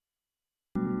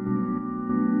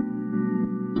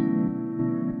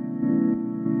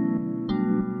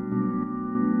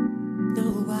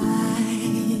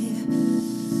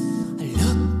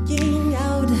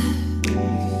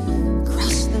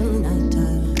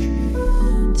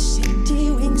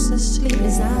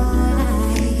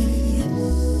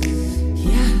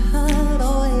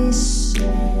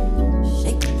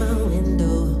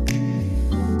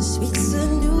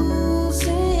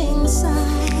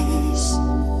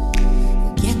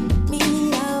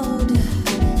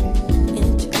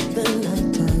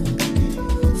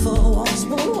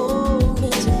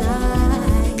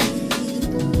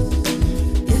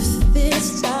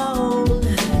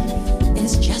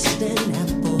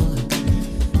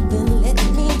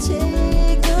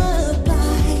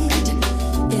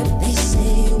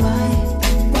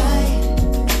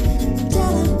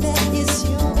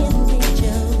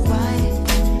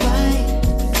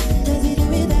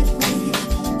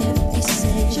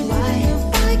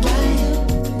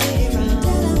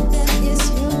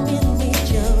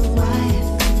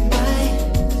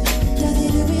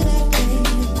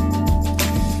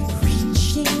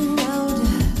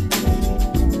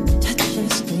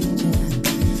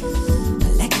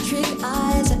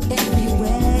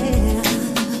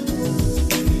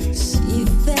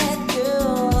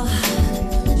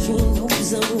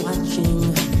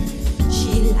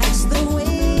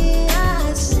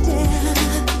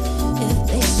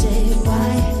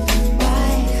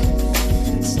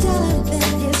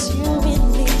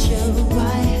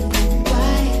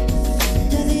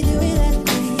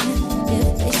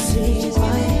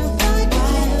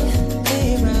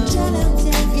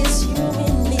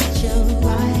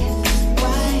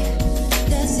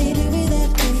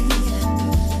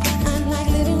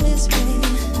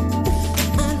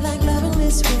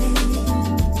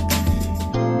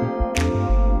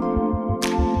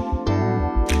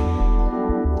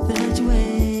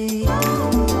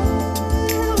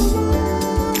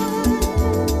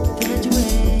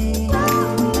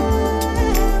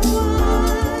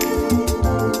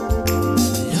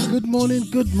morning,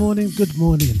 good morning, good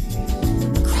morning.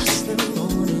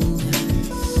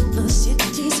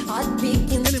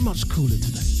 Ain't it much cooler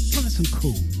today? Nice and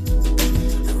cool.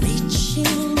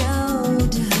 Reaching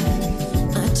out,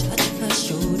 I touch her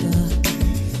shoulder.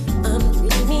 I'm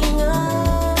dreaming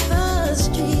of the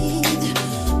street.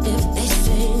 If they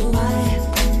say why,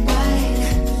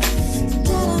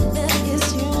 tell them that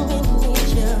it's human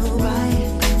nature. Why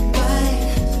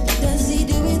does he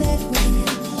do it that way?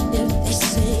 If they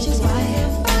say why,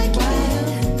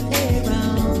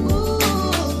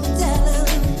 tell them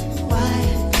why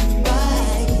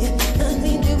does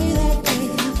he do it that way?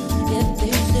 If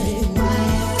they say why,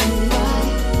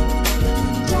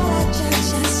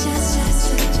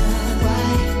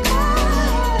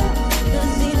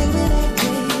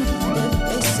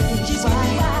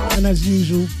 And as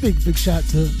usual, big shout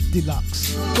to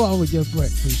Deluxe. Go on with your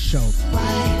breakfast show.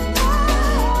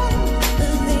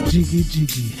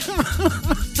 Jiggy.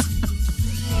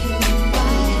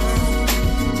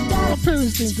 My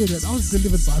parents didn't do that. I was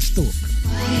delivered by a stork.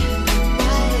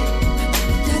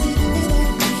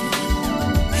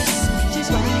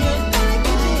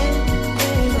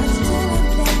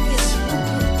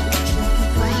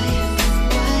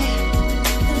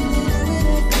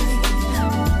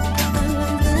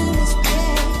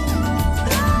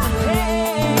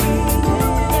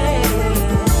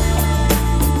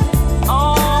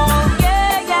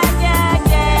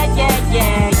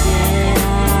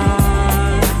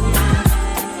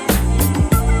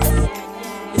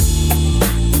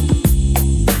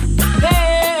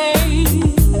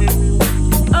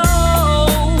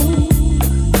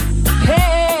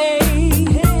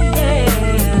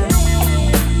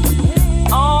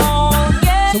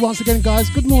 Once again, guys,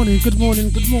 good morning.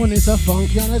 It's a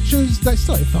funky on a Tuesday.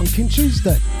 Sorry, Funkin'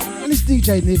 Tuesday. And it's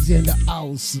DJ Nibbsy and the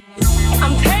Owls.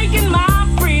 I'm taking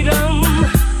my freedom,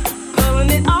 pulling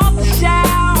it off the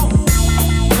shelf,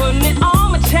 putting it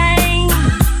on my chain,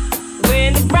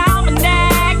 wearing it round my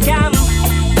neck. I'm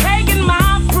taking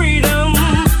my freedom,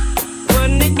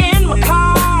 putting it in my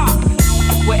car,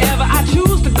 wherever I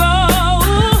choose to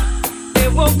go.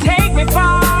 It won't take me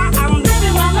far. I'm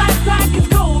living my life like it's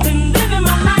golden, living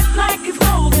my life like it's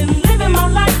golden, living my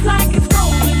life like it's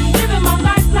golden, living my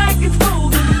life like it's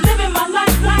golden, living my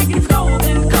life like it's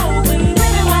golden,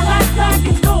 living my life like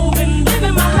it's golden,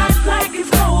 living my life like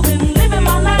it's golden, living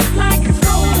my life like it's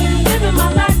golden, living my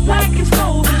life like it's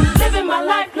golden, living my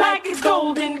life like it's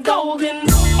golden.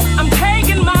 I'm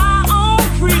taking my own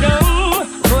freedom,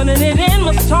 putting it in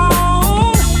my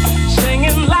song,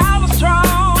 singing loud and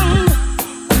strong,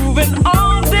 moving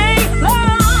all day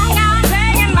long. I'm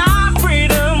taking my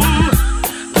freedom,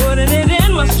 putting it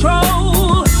in my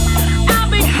stroll. I'll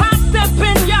be hot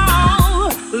stepping,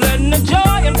 y'all, letting the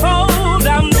joy unfold.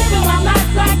 I'm living my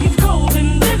life like it's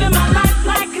golden, living my life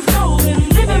like it's golden,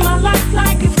 living my life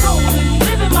like it's golden,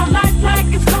 living my life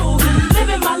like it's golden,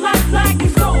 living my life like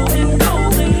it's golden,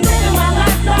 living my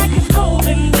life like it's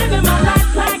golden, living my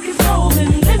life like it's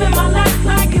golden, living my life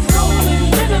like it's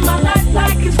golden, living my life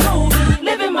like it's golden,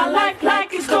 living my life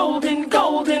like it's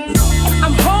golden.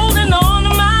 I'm holding on to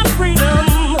my freedom,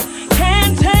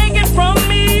 can't take it from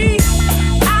me.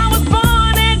 I was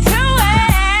born into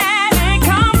it, it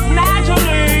comes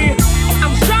naturally.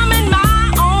 I'm strumming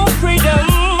my own freedom,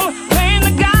 playing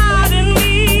the God in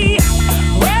me,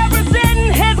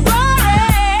 representing His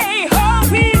glory. Hope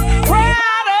He's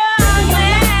proud of me.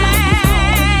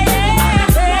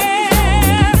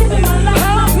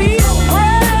 Hope He's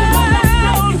proud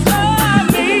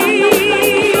of me.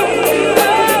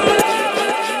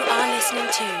 You are listening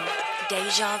to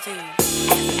Deja Vu.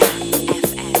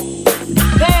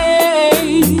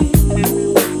 Hey,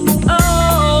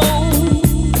 oh,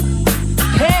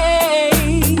 hey,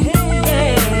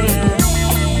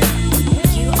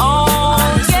 You oh,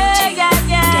 are listening to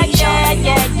Deja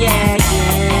Vu.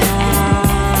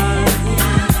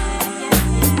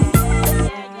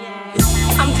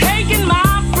 I'm taking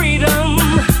my freedom,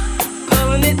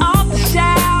 pulling it off the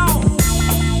shelf,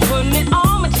 putting it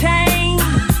on my chain,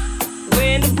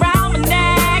 wearing it round my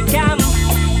neck. I'm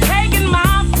taking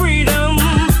my freedom,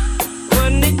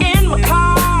 putting it in my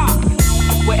car,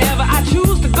 wherever I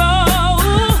choose to go.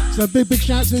 So big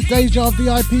shout to Deja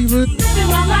VIP Room. Living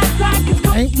my life like it's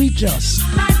golden, Ain't we just?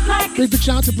 life like it's Big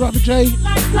shout to Brother J.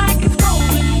 life like it's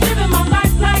golden, living my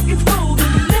life like it's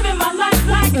golden, living my life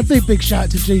like And big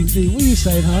shout to GB. What are you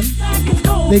saying, hun? it's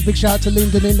golden, Big shout to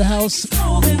Lyndon in the house.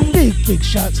 Big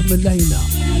shout to Milena.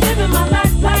 living my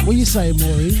life like What are you saying,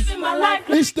 Maureen? living my life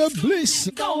like Mr. Bliss.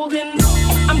 golden.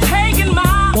 I'm taking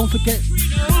my Don't forget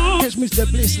Catch Mr.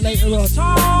 Bliss later on,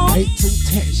 8 till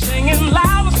 10. Singing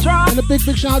loud and strong. And a big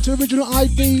shout out to Original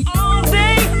ID. All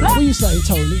day What are you saying,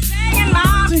 Tony? singing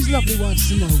my To his lovely wife,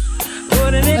 Simone.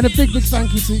 putting it And a big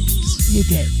thank you to your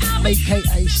dad,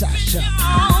 aka Sasha.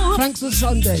 Thanks for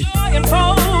Sunday. and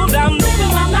fold. I'm living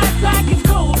my life like it's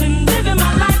golden. Living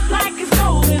my life like it's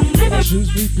golden. Living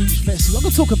Shrewsbury Beach Festival. I'm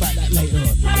going to talk about that later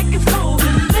on. like it's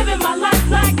golden. Living my life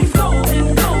like it's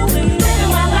golden. Golden. Living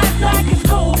my life like it's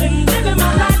golden. Living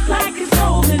my life like it's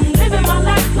golden. Living my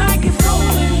life like it's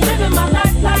golden. Living my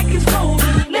life like it's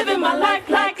golden. Living my life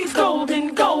like it's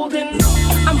golden. Golden.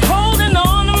 I'm holding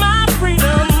on to my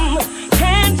freedom.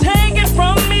 Can't take it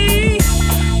from me.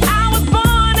 I was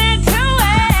born into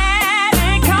it.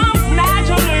 It comes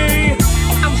naturally.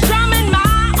 I'm strumming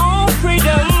my own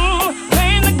freedom.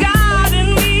 Playing the God in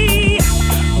me.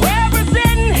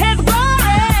 Representing His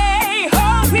glory.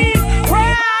 Hope He's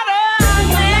proud of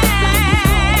me.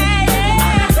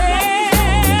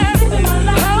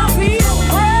 Hope He's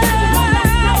proud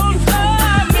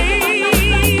of me.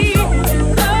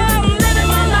 I'm living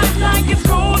my life like it's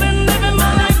golden. Living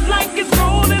my life like it's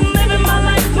golden. Living my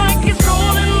life like it's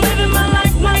golden. Living my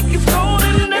life like it's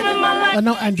golden. Living my life I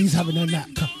know Andy's having a nap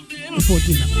before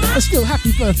dinner. But still,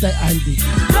 happy birthday, Andy.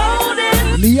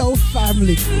 golden. Leo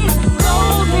family.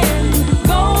 Golden.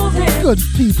 Golden. Good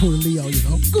people, Leo, you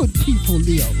know. Good people,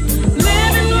 Leo.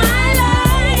 Living my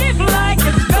life like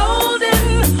it's golden.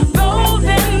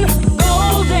 Golden.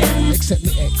 Golden. Except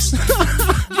the ex.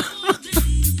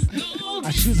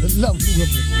 And she was a lovely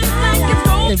woman. Like it's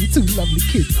golden. Gave me 2 lovely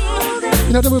kids.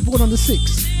 You know, they were born on the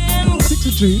 6th. 6th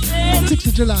of June, 6th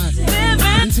of July.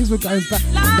 And things were going back.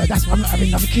 Yeah, that's why I'm not having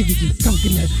another kid with you. Don't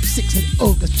give me a 6th of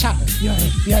August child.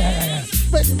 Yeah.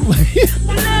 But anyway.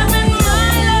 Living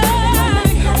my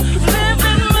life.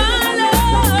 Living my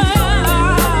life.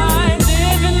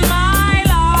 Living my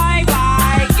life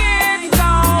like it's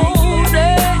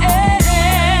golden.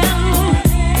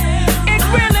 It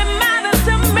really matters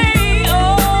to me.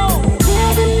 Oh.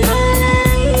 Living my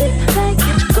life like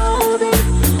it's golden,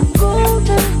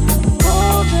 golden,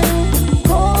 golden,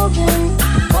 golden,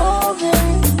 golden,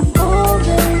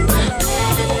 golden.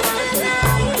 Living my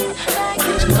life like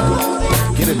it's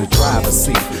golden. Get in the driver's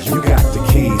seat, you got the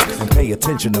keys. And pay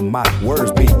attention to my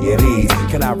words, be at ease.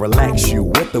 Can I relax you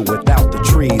with or without the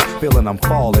trees? Feeling I'm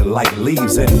falling like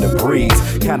leaves in the breeze.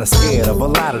 Kinda scared of a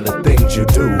lot of the things you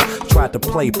do. Tried to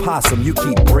play possum, you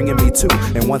keep bringing me to.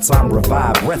 And once I'm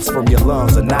revived, breaths from your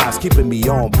lungs and knives keeping me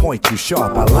on point, you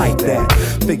sharp, I like that.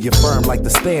 Figure firm like the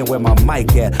stand where my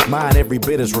mic at. Mine every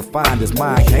bit as refined as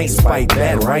mine, can't spite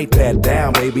that. Write that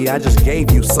down, baby, I just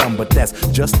gave you some. But that's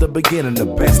just the beginning, the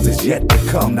best is yet to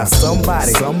come. Now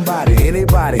somebody,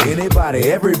 anybody,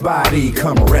 everybody,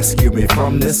 come rescue me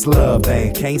from this love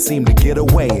thing. Can't seem to get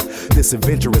away. This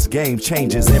adventurous game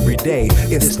changes every day.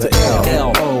 It's the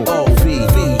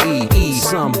L-O-O-V-E-E.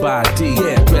 Somebody,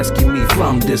 yeah, rescue me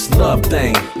from this love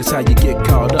thing. It's how you get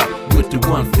caught up with the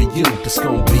one for you. That's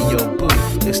gonna be your boo.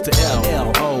 It's the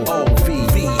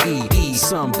L-O-O-V-E-E.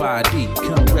 Somebody,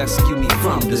 come rescue me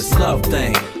from this love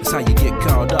thing. It's how you get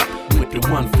caught up with the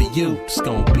one for you. It's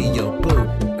gonna be your boo.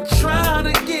 Try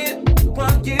to get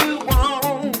what you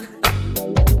want.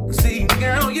 See,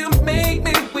 girl, you make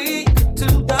me weak to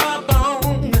the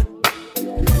bone.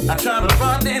 I try to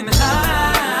run and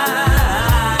hide,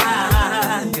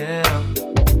 yeah.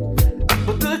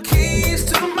 But the keys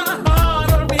to my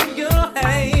heart are in your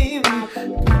hand.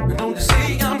 Don't you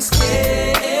see I'm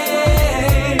scared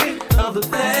of the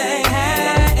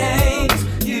things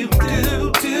you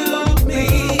do to me.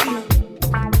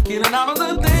 Getting out of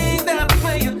the thing that I'm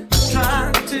playing,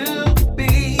 trying to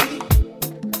be.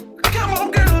 Come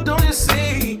on, girl, don't you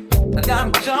see? I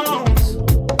got Jones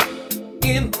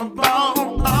in my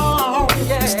bone. Oh,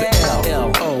 yeah. It's the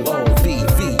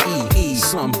L-O-O-V-V-E-E.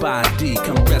 Somebody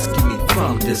come rescue me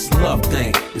from this love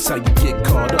thing. It's how you get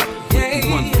caught up with the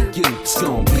one for you. It's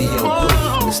gonna be your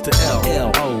boo. It's the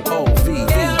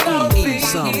L-O-O-V-V-E-E.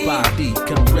 Somebody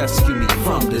come rescue me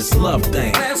from this love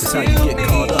thing. It's how you get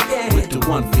caught up with the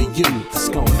one for you. It's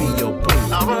gonna be your boo.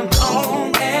 I run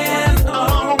on and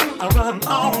on. I run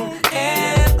on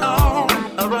and on.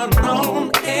 I run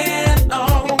on and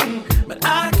on. But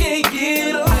I can't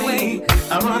get away.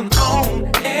 I run on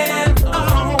and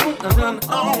on. I run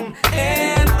on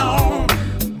and on.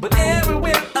 But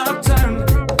everywhere I turn,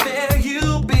 there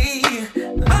you be.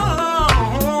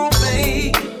 Oh,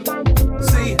 babe.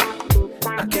 See,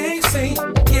 I can't say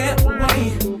get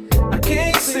away. I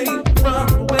can't say run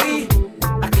away.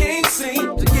 I can't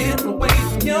seem to get away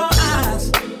from your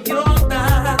eyes.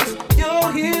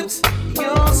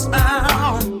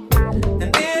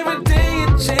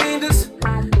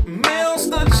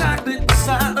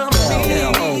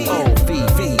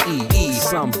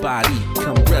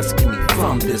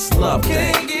 from this love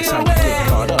thing. That's how you get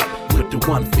caught up with the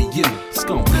one for you. It's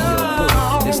gonna be your boo.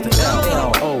 It's the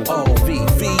LLOVVE.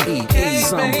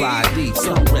 Somebody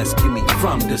come rescue me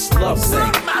from this love thing.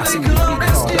 I seem to be caught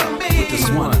up with this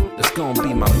one that's gonna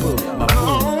be my boo. My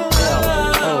boo.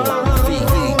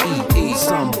 LLOVVE.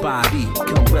 Somebody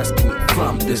come rescue me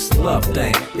from this love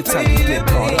thing. It's how you get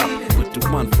caught up with the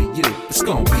one for you. It's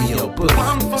gonna be your boo.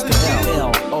 It's the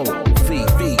LLOVVE.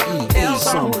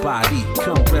 Somebody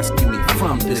come rescue me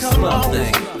from this love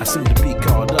thing. I seem to be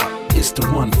caught up. It's the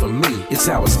one for me. It's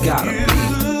how it's gotta be.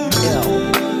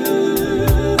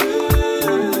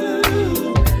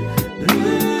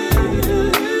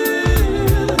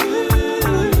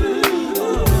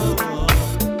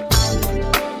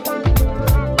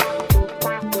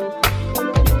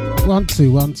 One,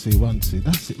 two, 1, 2, 1, 2.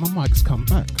 That's it. My mic's come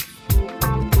back.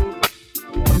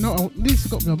 You know, Lisa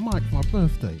got me a mic for my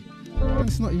birthday. And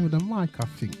it's not even the mic, I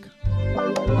think.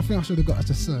 I should have got her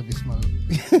to service my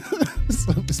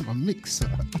service my mixer.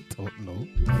 I don't know.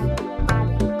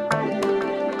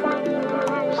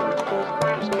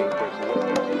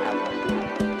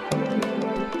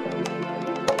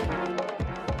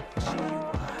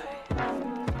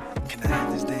 Can I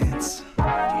have this dance? I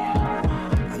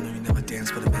know you never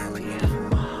danced with a man like me.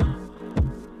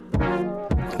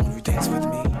 Come on, you dance with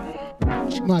me.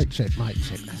 Mic check.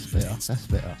 That's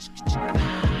better.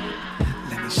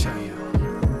 Let me show you.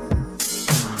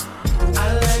 I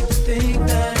like to think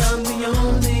that I'm the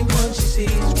only one she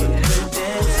sees when we're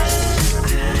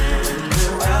dancing.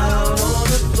 We're out on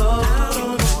the floor.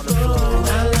 I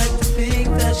like to think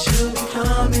that she'll be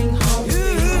coming home.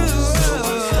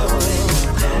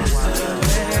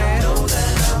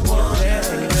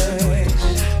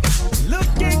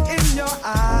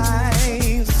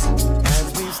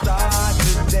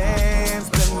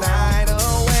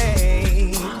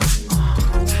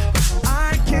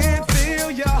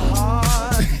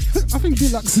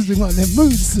 Deluxe is in one of them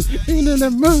moods. In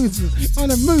them moods. On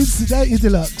the moods today, you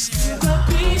Deluxe.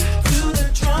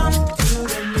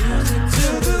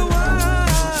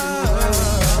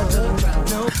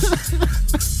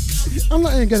 I'm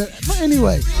not even gonna. But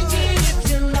anyway.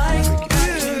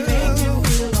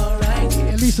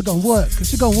 At least I gonna work. If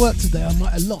she gonna work today, I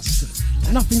might have lost it.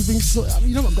 Nothing's been sorted out.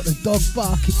 You know what? I've got the dog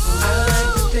barking.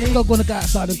 Dog wanna go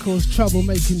outside and cause trouble,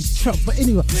 making trouble. But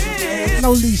anyway,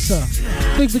 no Lisa.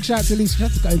 Big shout out to Lisa. She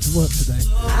had to go into work today.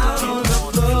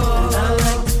 I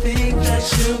like to think that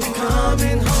she'll be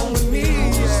coming home with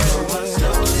me.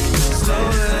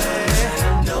 Slowly, I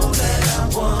know that I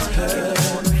want her.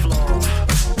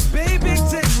 Baby,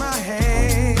 take my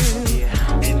hand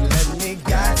and let me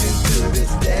guide you through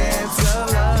this dance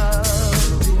of love.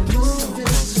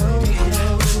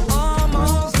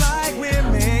 Almost like we're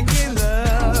making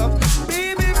love.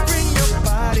 Baby, bring your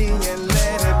body and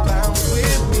let it bounce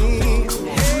with me.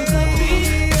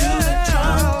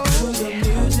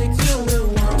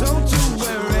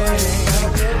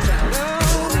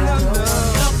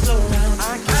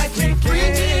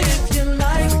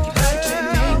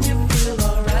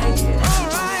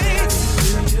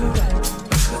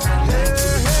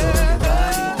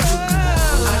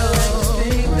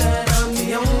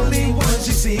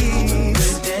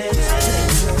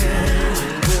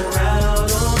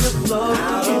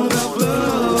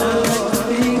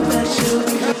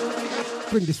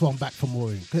 Bring this one back for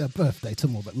Maureen. Her birthday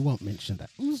tomorrow, but we won't mention that.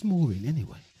 Who's Maureen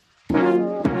anyway?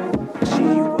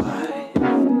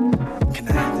 Can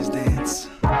I have this dance?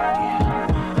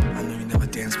 I know you never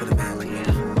danced with a man like me.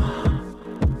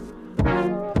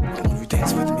 Come on, you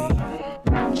dance with me.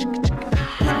 I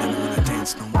never wanna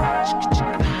dance no more.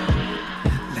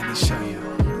 Let me show you.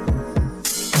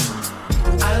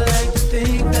 I like to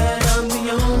think that I'm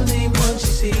the only one she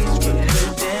sees when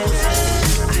we're dancing.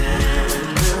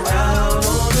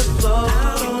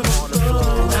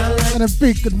 And a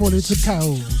big good morning to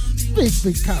Carol. Big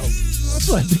Carol. That's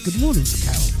right, big good morning to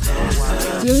Carol.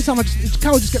 The only time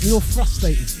Carol just get me all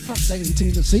frustrated. Frustrating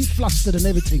things to see, flustered and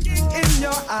everything.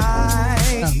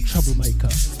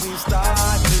 Troublemaker.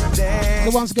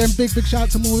 So once again, big shout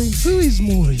out to Maureen. Who is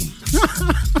Maureen?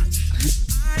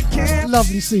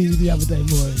 Lovely seeing you the other day,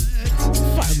 Maureen.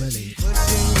 Family.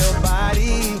 Pushing your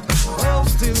body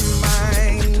close to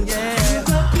mine, yeah. To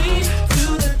the beat, to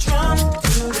the drum,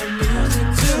 to the music,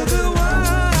 to the world.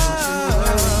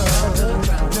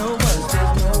 No one's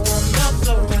there's no one else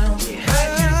around. I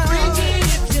can bring it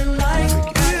if you like. I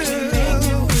can make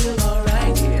you feel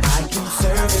alright. I can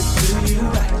serve it to you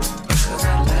right. Cause I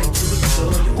like to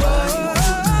explore your body.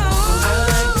 I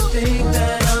like to think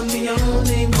that I'm the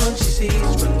only one she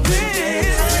sees when we're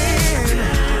dancing.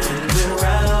 And we're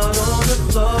out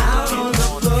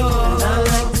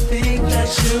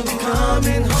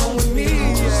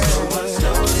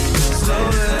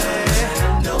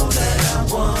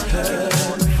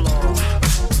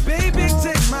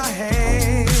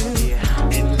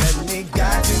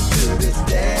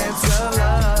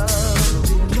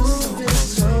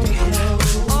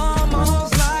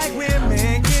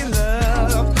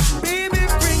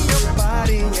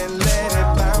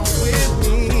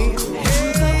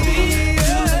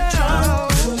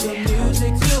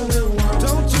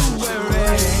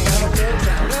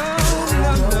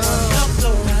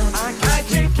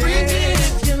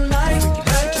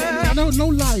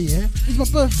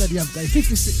my birthday the other day,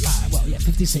 56, like, well, yeah,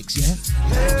 56, yeah.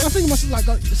 I think I must have,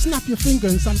 like, snap your finger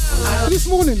and something. And this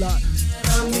morning, like,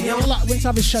 I went to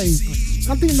have a shave.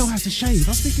 I didn't know how to shave.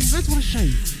 I was thinking, how do I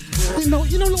shave? I didn't know,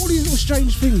 you know, all these little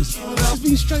strange things. There's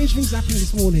been strange things happening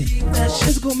this morning. I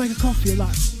had to go and make a coffee.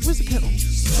 Like, where's the kettle?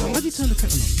 How do you turn the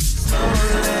kettle on?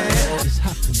 It's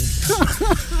happening.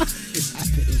 It's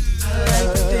happening. I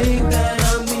like to think that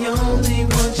I'm the only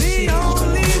one. The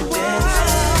only one.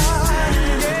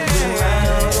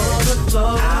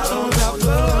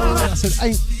 I said,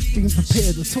 ain't being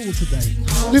prepared at all today.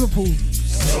 Liverpool,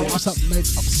 what's up, mate?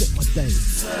 Upset my day.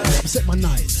 Upset my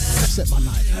night. Upset my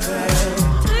night.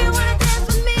 Do you wanna dance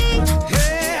with me?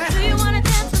 Yeah. Do you wanna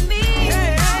dance with me?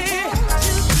 Yeah. I want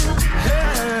you to.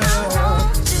 I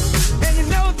want you. And you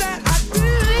know that I do.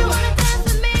 Do you wanna dance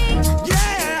with me?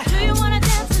 Yeah. Do you wanna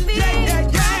dance with me? Yeah, yeah,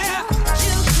 yeah. I want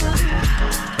you to.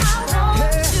 I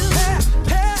want you.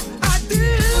 I do.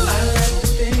 I like to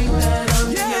think that I'm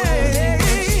the only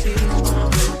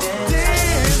one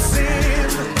dancing.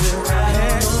 Right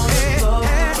on the floor.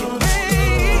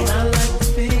 I like to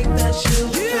think that you'll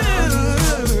be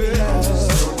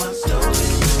so I'm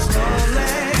slowly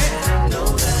falling. I know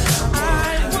that I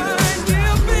want you,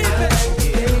 baby.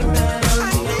 I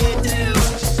need you.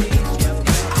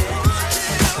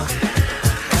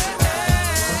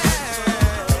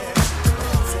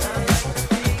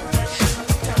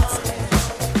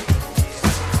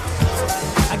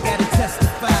 I gotta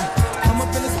testify. Come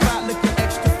up in the spot looking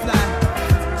extra fly.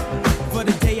 For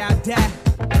the day I die,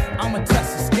 I'ma touch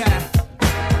the sky.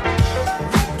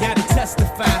 Gotta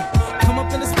testify. Come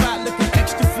up in the spot looking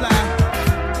extra fly.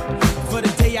 For the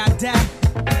day I die,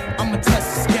 I'ma touch the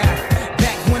sky.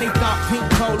 Back when they thought pink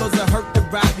polos would hurt the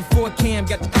ride. Before Cam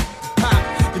got the pop,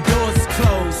 the doors is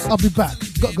closed. I'll be back.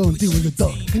 Gotta go and deal with the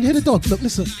dog. Can you hear the dog? Look,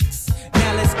 listen.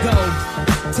 Now let's go.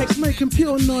 It's making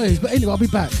pure noise, but anyway, I'll be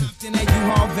back. In that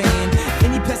U-Haul van.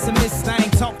 Any pessimists, I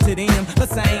ain't talk to them.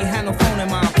 Plus, I ain't had no phone in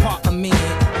my apartment.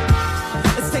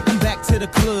 Let's take them back to the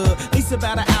club. At least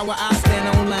about an hour, I stand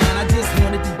online. I just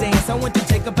wanted to dance. I went to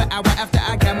Jacob an hour after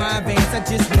I got my advance. I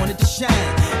just wanted to shine.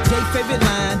 Jay favorite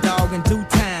line, dog, in due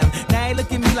time. Now he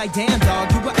look at me like, damn,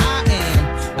 dog, you what I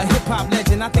am. A hip-hop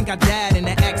legend, I think I died in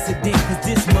an accident. Cause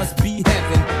this must be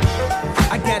heaven.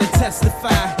 I gotta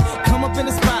testify. Come up in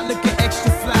the spot looking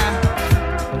extra fly.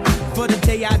 For the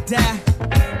day I die,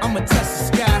 I'ma touch the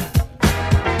sky.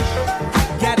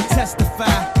 Gotta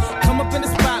testify. Come up in the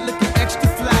spot looking extra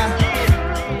fly.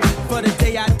 For the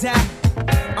day I die,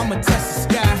 I'ma touch the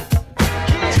sky.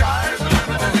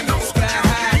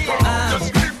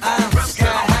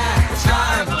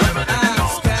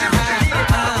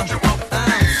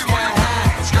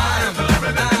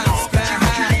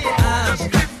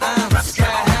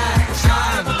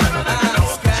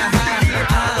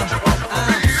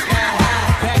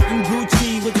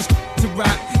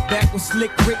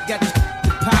 Slick Rick got the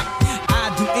to pop.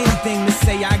 I'd do anything to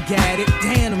say I got it.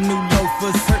 Damn, them new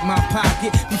loafers hurt my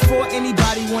pocket. Before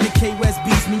anybody wanted K-West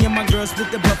beats, me and my girl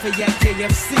split the buffet at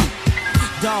KFC.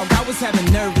 Dog, I was having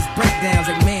nervous breakdowns.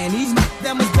 Like, man, these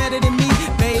that was better than me.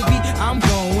 Baby, I'm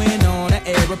going on an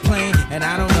aeroplane, and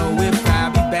I don't know if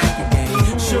I'll be back again.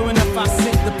 Sure enough, I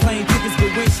sent the plane tickets,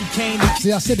 but when she came to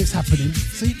See, I said it's happening.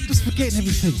 See, just forgetting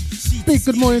everything. Big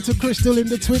good morning to Crystal in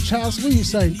the Twitch house. What are you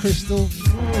saying, Crystal?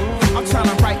 I'm trying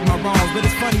to right my wrongs, but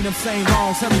it's funny them same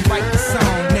wrongs. Help me write the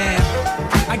song now.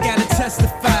 I gotta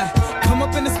testify. Come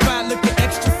up in the spot looking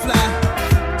extra fly.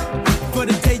 For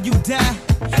the day you die,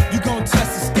 you gon' touch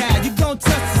the sky. You gon'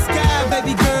 touch the sky,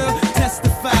 baby girl.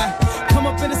 Testify. Come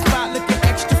up in the spot looking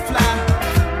extra fly.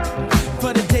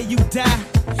 For the day you die,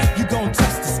 you gon'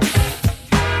 touch the sky.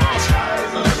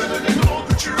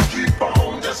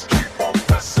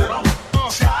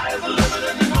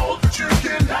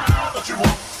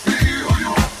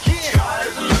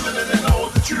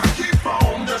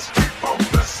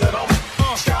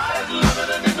 Sky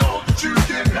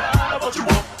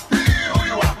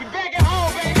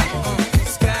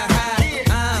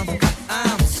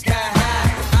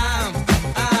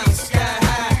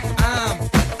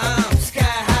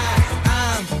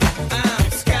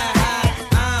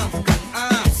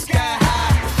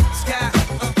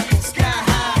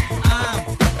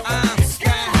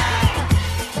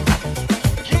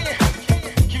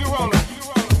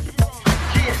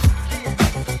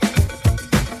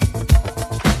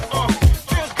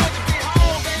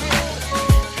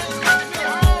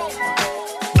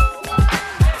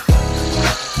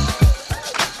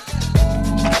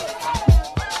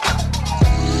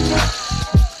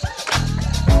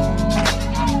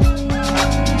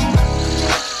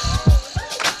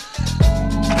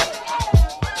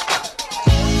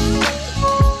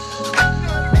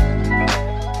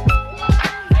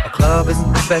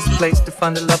best place to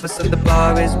find a lover, so the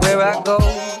bar is where I go.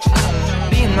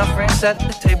 Me and my friends at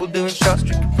the table doing shots,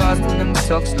 drinking fast and then we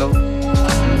talk slow.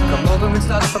 Come over and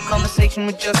start up a conversation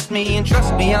with just me, and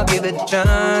trust me, I'll give it a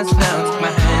chance. Now take my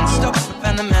hand, stop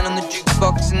and the man on the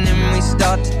jukebox, and then we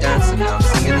start to dance. And I'm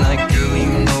singing like, girl,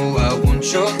 you know I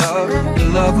want your love. Your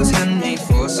love was handmade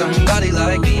for somebody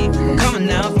like me. Come on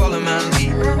now, follow my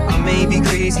lead. I may be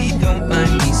crazy, don't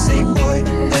mind me. Say, boy,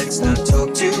 let's not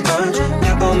talk too much.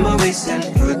 Tap on my waist and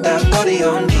put that body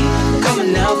on me. Come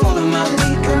on now, follow my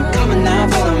lead. Come on now,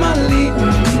 follow my lead.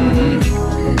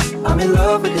 I'm in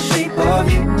love with the shape of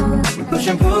you. We push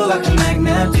and pull like a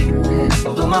magnet do.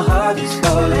 Although my heart is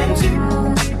falling too.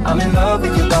 I'm in love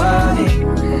with your body.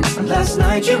 And last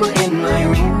night you were in my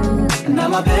room, and now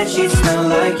my bedsheets smell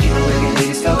like you. Every day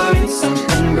discovering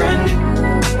something brand new.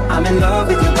 I'm in love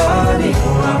with your body.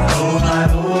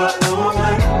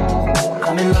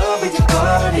 I'm in love with your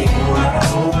body.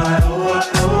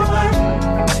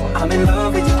 I'm in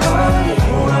love with your body.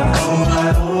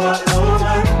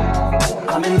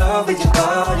 I'm in love with your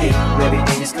body. Every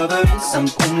day discovering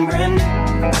something brand new.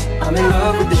 I'm in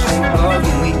love with the shape of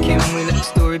you. We let the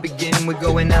story begin. We're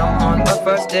going out on our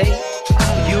first date.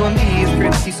 You and me is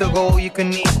pretty, so go all you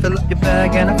can eat. Fill up your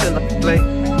bag and I fill up the plate.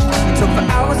 We talk for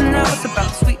hours and hours about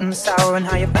the sweet and the sour and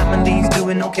how your family's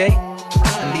doing okay.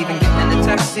 And even getting in a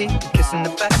taxi, kissing the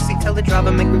backseat, tell the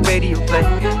driver make the radio play.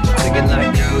 Singing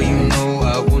like, girl, you know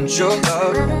I want your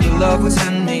love. Your love was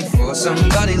handmade for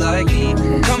somebody like me.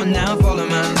 Come on now, follow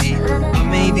my lead. I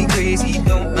may be crazy,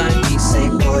 don't mind me. Say,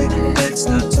 boy, let's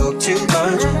not talk too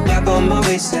much. Tap on my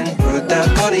waist and put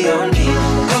that body on me.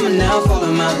 Come on now,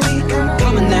 follow my lead.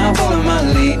 Come on now, follow my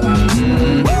lead.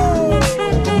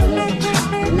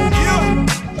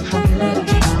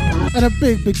 And a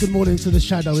big good morning to the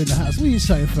shadow in the house. What are you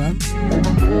saying, fam?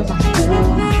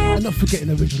 And not forgetting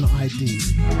original ID.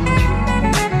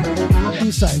 What are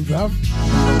you saying, bruv?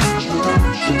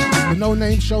 The No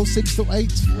Name Show 6 to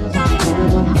 8.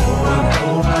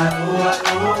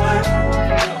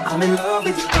 I'm in love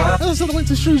with you. I went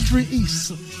to Shrewsbury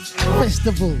East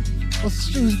Festival. Or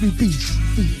Shrewsbury Beach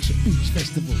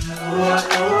Festival.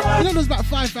 You know, there's about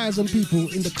 5,000 people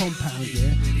in the compound,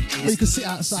 yeah? But you can sit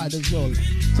outside as well.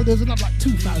 So there's another like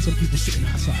 2,000 people sitting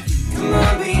outside.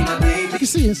 You can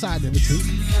see inside everything.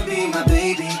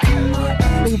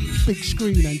 Little big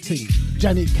screen and thing.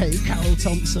 Janet Kay, Carol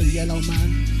Thompson, Yellow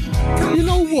Man. You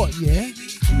know what, yeah?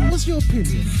 What's your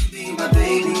opinion?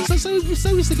 So we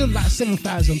said there's like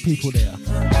 7,000 people there.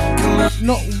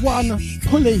 Not one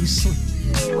police.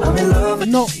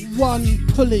 Not one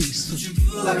police.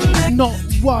 Not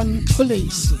one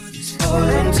police.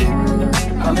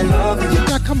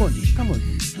 Now come on.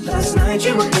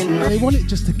 They want it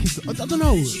just to kiss. I don't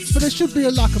know, but there should be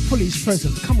like a police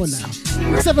presence. Come on now,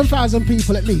 7,000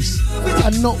 people at least,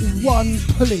 and not one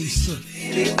police.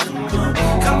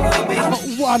 Not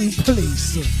one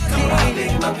police.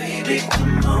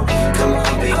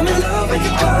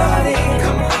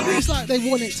 It's like they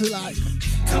want it to like.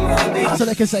 So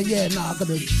they can say, yeah, nah, I'm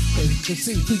gonna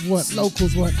see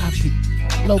locals weren't happy.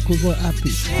 Not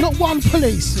one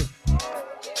police.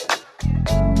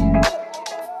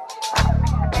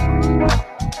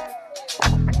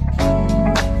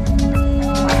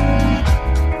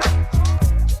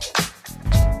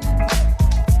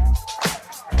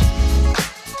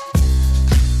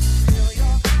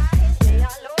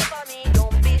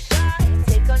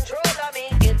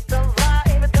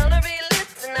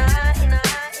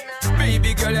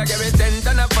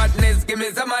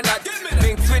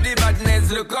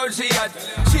 Look how she had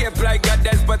shape like a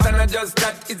death, but not just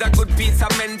that. It's a good piece of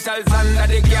mentals under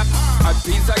the gap. A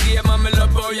piece of game, I'm in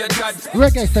love how you chat.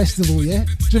 Reggae Festival, yeah?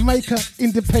 Jamaica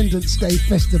Independence Day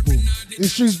Festival in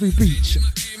Shrewsbury Beach.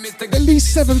 At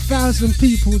least 7,000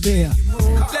 people there.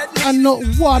 And not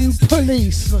one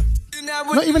police.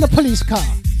 Not even a police car.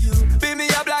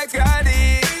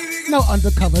 No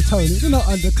undercover, Tony. You're not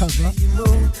undercover.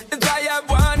 It's why I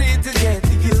wanted to get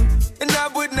to you. And I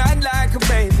would not like a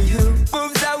baby who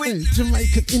moves that way.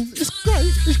 Jamaica,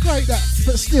 it's great that,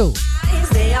 but still,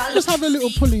 just have a little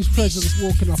police presence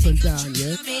walking up and down,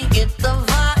 yeah?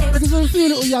 Because there's a few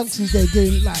little youngsters there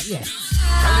doing like, yeah.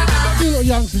 A few little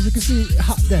youngsters, you can see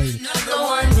hot day. You know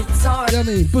what I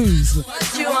mean? Booze.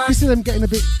 You see them getting a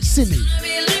bit silly.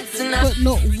 But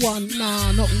not one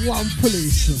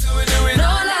police.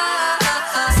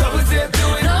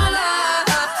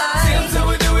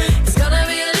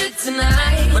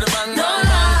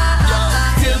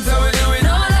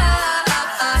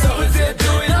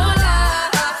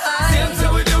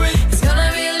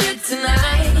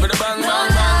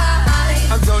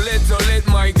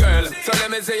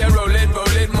 Say you roll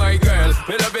it, my girl.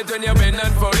 With a when you bend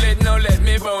and fold it. Now let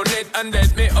me bone it and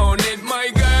let me own it, my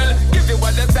girl. Give you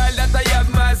all the style that I have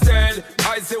mastered.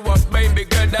 I say what, baby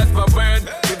girl, that's my word.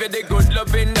 Give you the good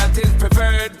loving that is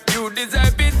preferred. You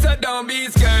deserve it, so don't be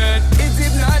scared. It's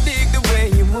hypnotic the way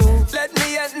you move. Let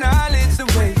me acknowledge the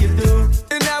way you do.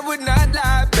 And I would not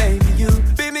lie, baby, you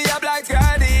beat me up like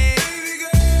Cardi.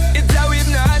 It's so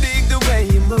hypnotic the way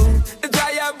you move. That's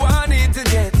why I wanted to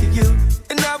get to you.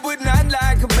 And I would not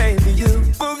like a baby, you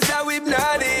move so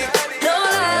hypnotic. No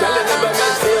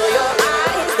lie, feel your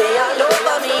eyes, they all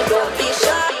over me, don't be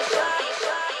shy.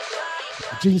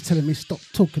 Gene's telling me stop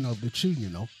talking over the tune, you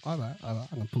know. All right, I'm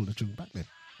going to pull the tune back then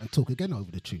and talk again over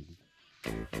the tune.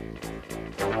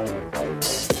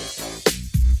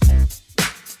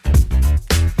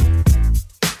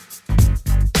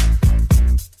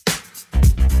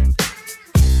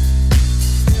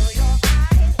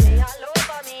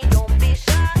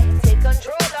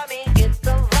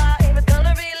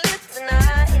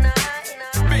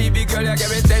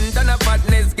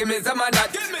 Give me some of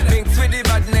that. Thinks with the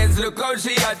badness, look how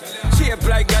she at. Shape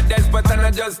like a desk, but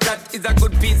not just that. It's a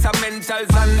good piece of mental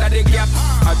under the gap.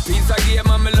 A piece of game,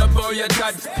 I'm love how you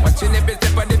chat. Watching every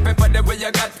step of the paper, the way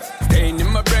you got. Staying in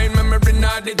my brain, memory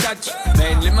not detached.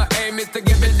 Mainly my aim is to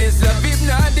give it this love. If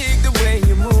not dig the way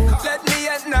you move, let me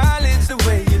acknowledge the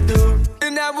way you do.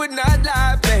 And I would not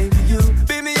lie, baby, you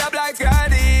beat me up like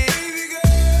Cardi.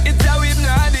 It's how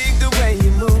hypnotic the way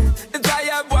you move. It's why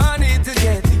I wanted to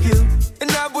get to you. And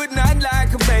I would not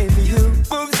like a baby, you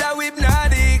move so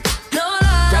hypnotic. No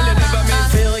lie,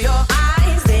 feel your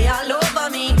eyes, they all over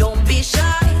me. Don't be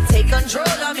shy, take control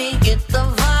of me. Get the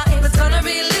vibe, it's gonna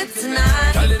be lit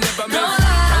tonight. No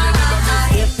lie,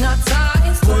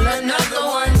 hypnotize, pull another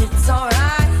one, it's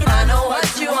alright. I know what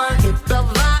you want, get the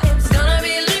vibe, it's gonna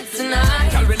be lit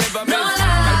tonight. No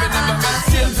lie,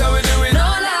 seems how we do it. No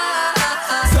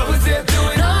lie, So we say do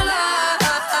it. no lie,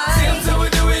 Seems how we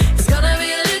do it. it's gonna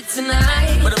be lit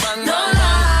tonight. With a bang, No bang,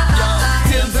 bang. lie,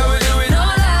 Seems how we do it. no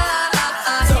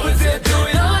lie, So we say do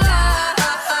it. no lie,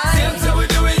 Seems how we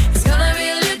do it. it's gonna be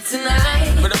lit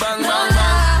tonight. With a bang, No bang, bang.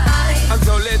 lie. I'm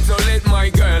so lit, my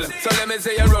girl. So let me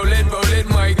say you roll it,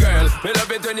 my girl. We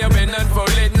love it when you bend and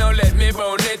fold it. Now let me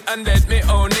bone it and let me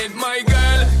own it, my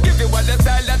girl. Give you all the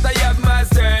style that I have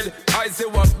mastered. I say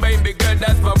what, baby girl,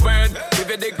 that's my word. Give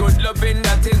you the good loving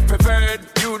that is preferred.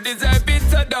 You deserve it,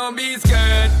 so don't be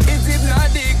scared. It's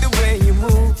hypnotic the way you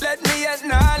move. Let me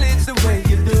acknowledge the way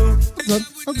you do.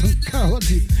 Hold on, Carol,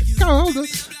 hold on.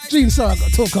 Gene, sorry, I've got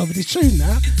to talk over this tune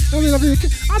now.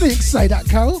 I didn't say that,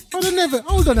 Carol. Hold on a minute.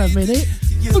 Hold on a minute.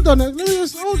 You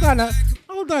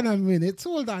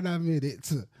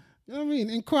know what I mean?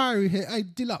 Inquiry here. Hey,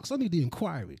 Deluxe, I need the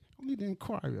inquiry.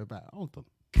 About it. Hold on.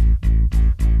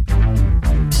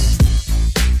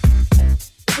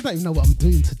 I don't even know what I'm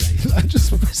doing today. I'm just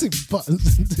pressing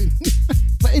buttons and doing.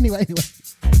 But anyway.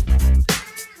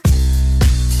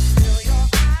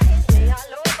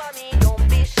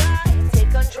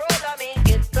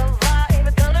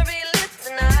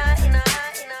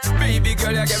 Baby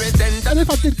girl, you give it 10 And if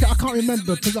I did, I can't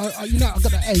remember because I'm at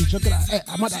that age.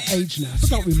 I'm at that age now,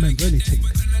 so I don't remember anything.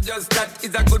 just that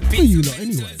is a good Who piece. you lot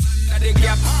anyway? The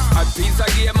gap, a piece of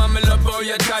game, I'm love how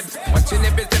you chat. Watching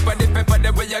every step of the paper,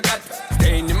 the way you got.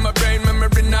 Staying in my brain,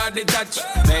 memory not detached.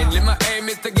 Mainly my aim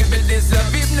is to give it this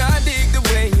love. If not dig the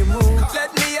way you move,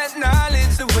 let me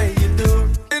acknowledge the way you do.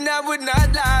 And I would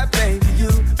not lie, baby, you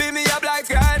beat me up like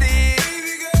Cardi.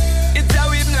 It's how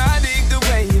hypnotic the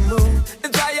way you move.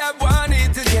 It's why I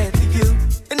wanted to get to you.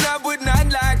 And I would not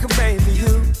like a baby,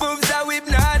 you move so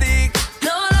hypnotic.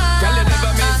 No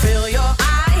lie, feel your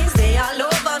eyes, they all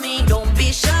over me. Don't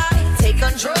be shy, take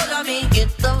control of me. Get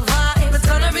the vibe, it's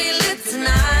gonna be lit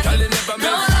tonight.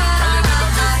 No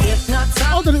lie, hypnotize.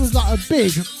 I thought it was like a big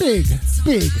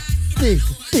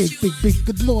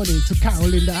good morning to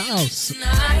Carol in the house.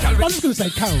 I'm just going to say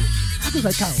Carol.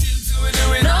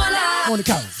 No lie, Morning,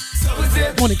 Carol.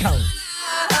 Morning, Carol.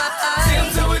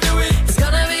 it's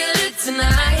gonna be lit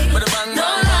tonight. No lie, no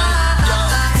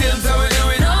lie,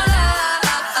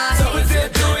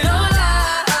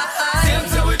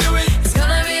 it's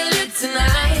gonna be lit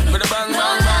tonight. No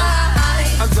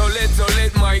lie. I'm so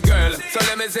lit, my girl. So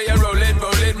let me say you roll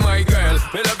it, my girl.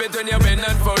 We love it when you bend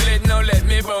and fold it. Now let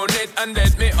me bone it and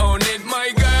let me own it, my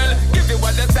girl. Give you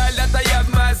all the style that I have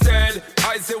mastered.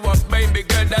 I say what, baby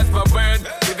girl, that's my word.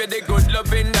 Give you the good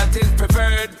loving that is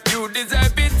preferred. You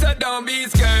deserve it, so don't be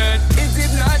scared. It's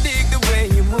hypnotic the way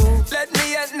you move. Let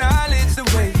me acknowledge the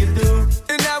way you do.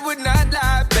 And I would not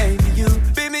lie, baby, you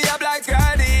beat me up like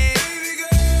Cardi.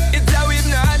 It's how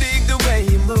hypnotic the way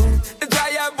you move. It's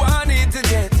why I wanted to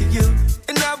get to you.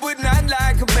 And I would not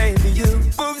like a baby, you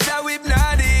move so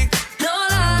hypnotic.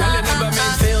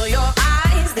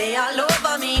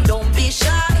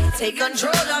 take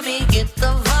control of me, get the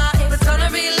vibe. It's gonna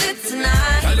be lit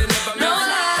tonight. No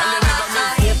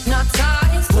lie,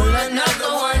 hypnotize, pull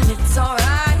another one. It's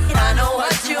alright. I know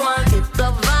what you want. Get the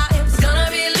vibe. It's gonna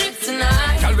be lit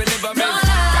tonight. No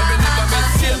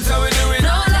lie, Seems how we do it.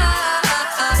 no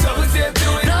lie, So we say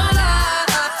do it. no lie.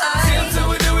 Seems how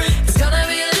we do it. It's gonna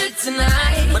be lit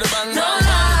tonight. But the bang No bang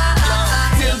lie,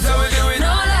 bang. Seems how we do it.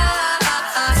 no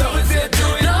lie, So we say do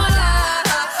it. no lie.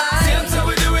 Seems how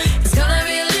we do it. It's gonna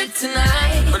be lit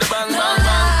tonight. But the bang No bang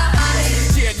bang.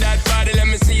 lie, Shake that body, let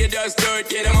me see you just do it.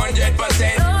 Get them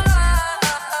 100%. no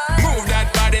lie, Move that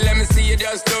body, let me see you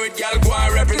just do it. Girl, go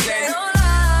and represent. no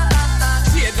lie,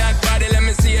 Shake that body, let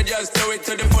me see you just do it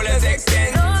to the fullest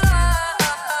extent. no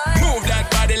lie. Move that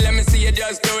body, let me see you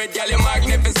just do it. Girl, you're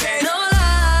magnificent. No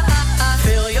lie,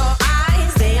 feel your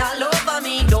eyes, they all over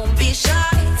me. Don't be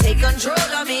shy, take control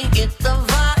of me. Get the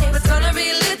vibe, it's gonna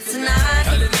be lit tonight.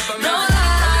 No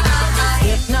lie,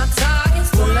 hypnotize,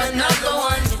 pull another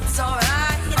one. It's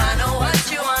alright, I know what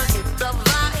you want. Get the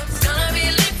vibe, it's gonna be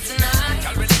lit tonight.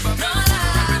 No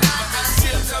lie,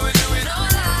 Seems how we do it. no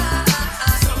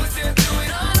lie, So we say do it.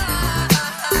 no lie.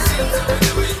 Seems how we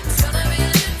do it. It's gonna be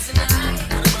lit tonight.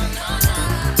 No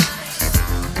lie.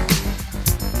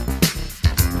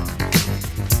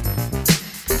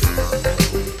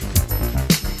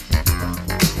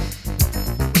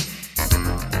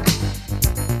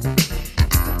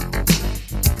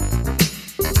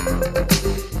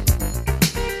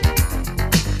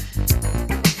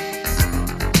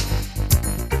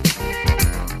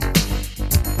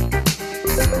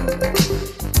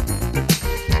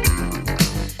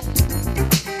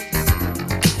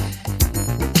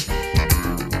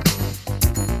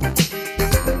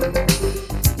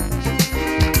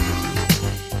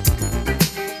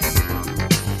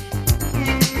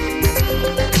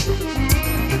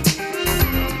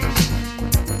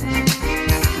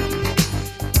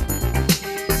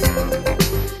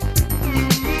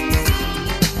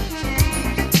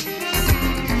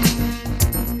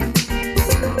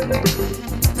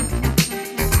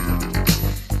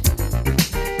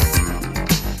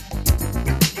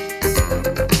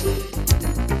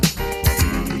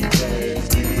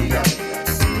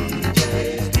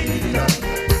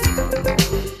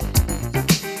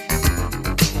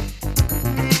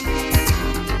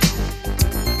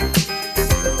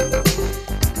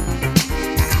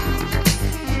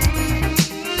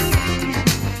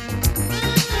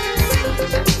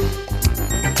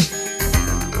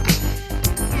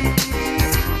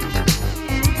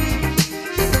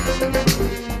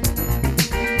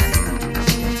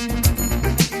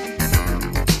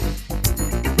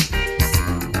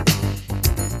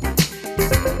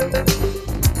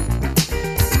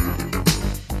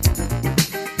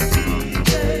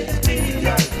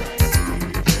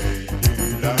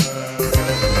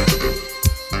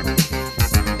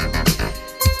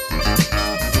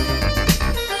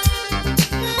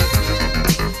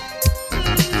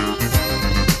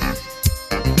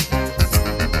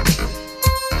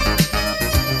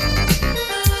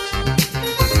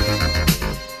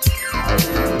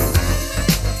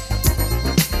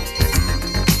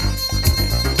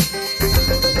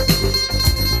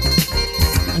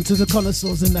 And to the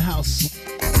connoisseurs in the house,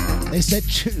 they said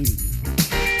chew.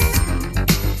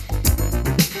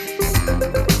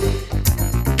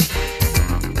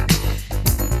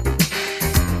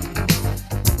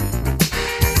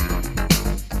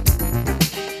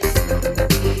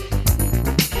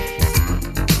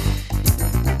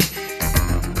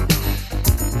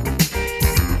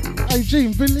 Hey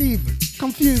Gene, believe,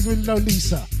 confused with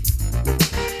Lolisa.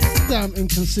 Damn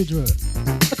inconsiderate.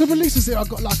 I could release this here, I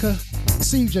got like a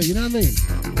CJ, you know what I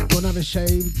mean? Go and have a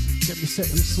shave, get me set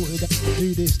and sorted out,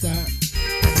 do this, that.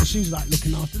 And she's like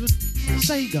looking after the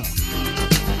Sega.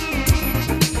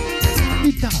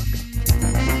 The dog.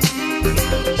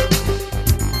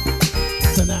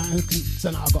 So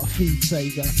now I got to feed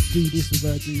Sega, do this with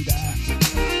her, do that.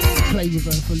 Play with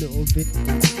her for a little bit.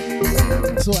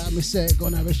 Sort out my set, go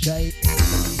and have a shave.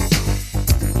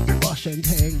 Wash and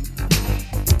hang.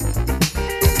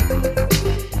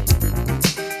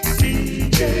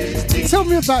 Tell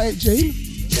me about it, Gene.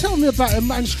 Tell me about it,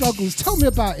 man struggles. Tell me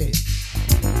about it.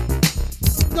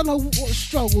 I don't know what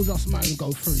struggles us man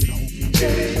go through, you know.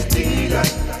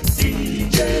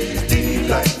 DJ's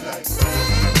delight.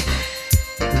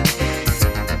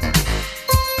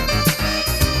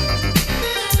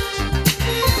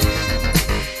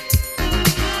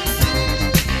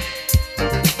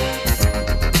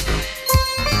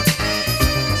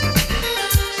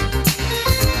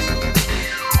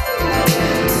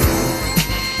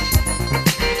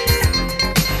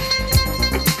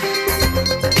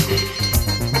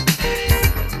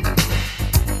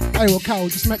 Hey, well, Carol,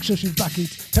 just make sure she's back in.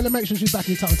 Tell her make sure she's back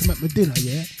in time to make my dinner,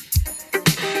 yeah?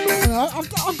 I've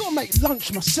got to make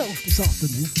lunch myself this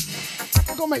afternoon.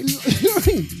 I've got to make, you know what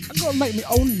I mean? I've got to make my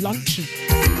own lunch.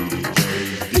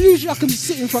 And usually I can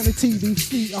sit in front of the TV,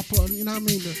 feet up on, you know what I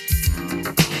mean,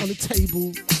 on the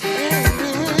table.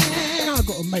 I've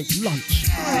got to make lunch.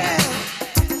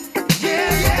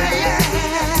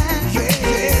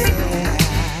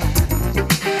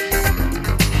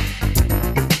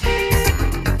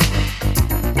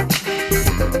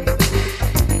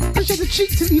 And she had the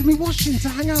cheek to leave me washing to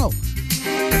hang out.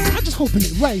 I'm just hoping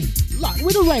it rained. Like,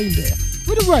 with the rain there.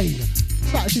 With the rain.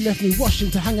 But she left me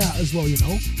washing to hang out as well, you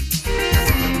know.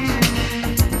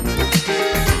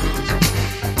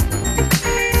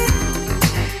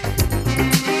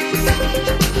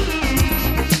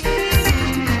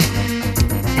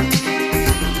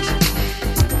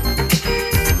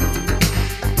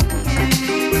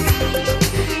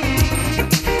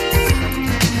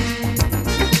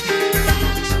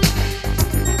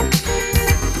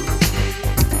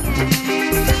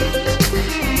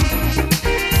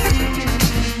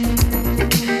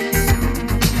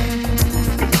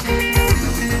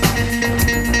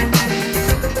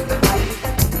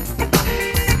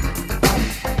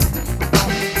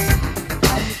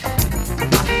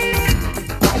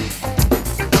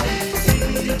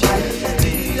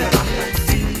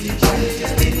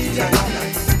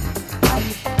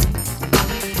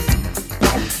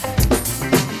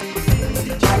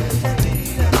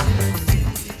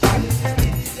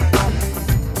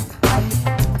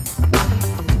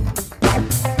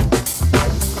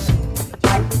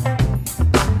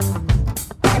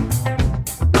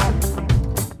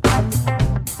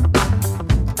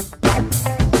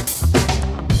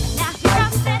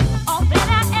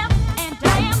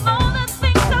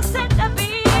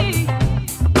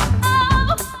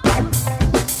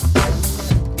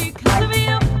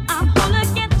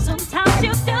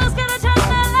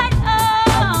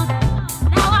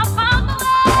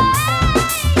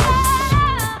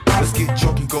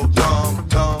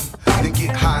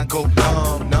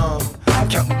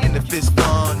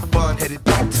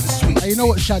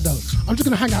 Shadow. I'm just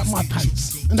gonna hang out my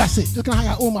pants and that's it. Just gonna hang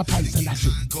out all my pants and that's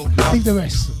it. Leave the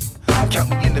rest. Count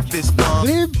me in the fist bump.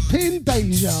 Live in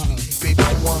danger. Baby,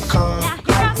 you want come. Now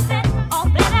here I sit, all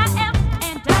that I am,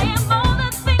 and I am all the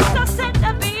things I said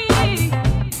to be.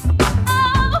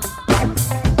 Oh,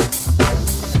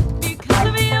 because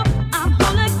of you, I'm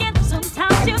whole again.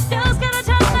 Sometimes you just gotta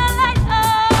turn the light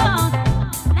on.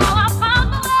 Now I found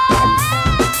the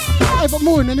way. Hey, but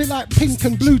more than it like pink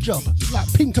and blue job.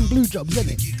 Like pink and blue jobs,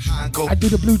 isn't it? I do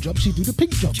the blue job, she do the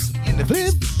pink jobs.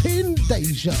 Live in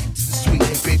danger. Sweet,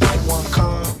 hey baby, you want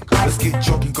come? Let's get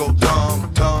drunk and go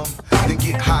dumb, dumb. Then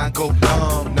get high and go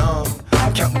numb, numb.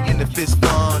 Count me in the fist,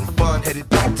 fun, fun. Headed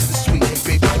back to the sweet,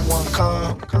 hey baby, you want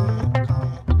come?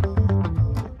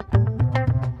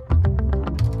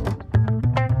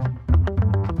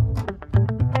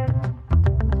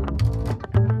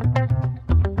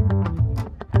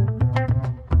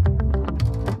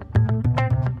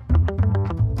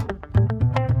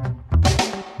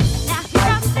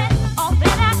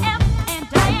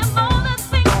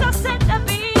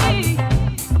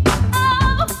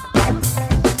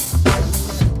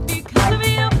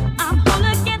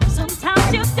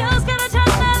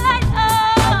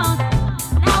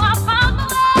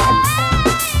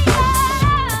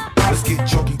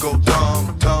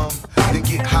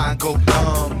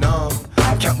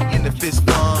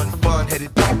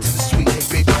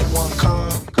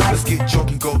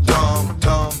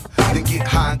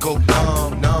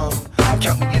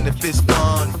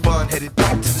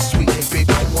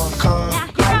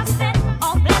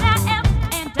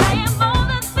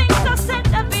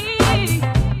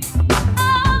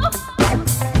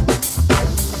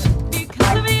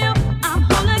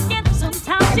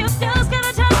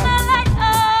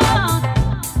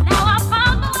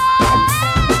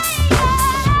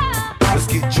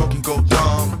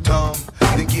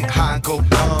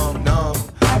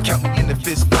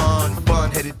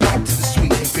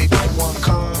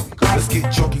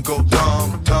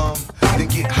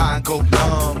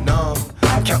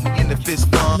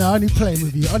 Only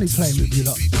playing with you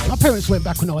lot. My parents went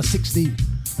back when I was 16.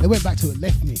 They went back to it,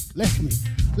 left me to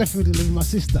live with my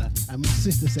sister. And my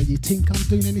sister said, you think I'm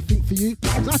doing anything for you? So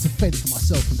I had to fend for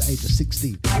myself from the age of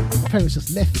 16. My parents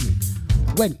just left me.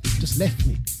 Just left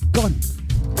me. Gone.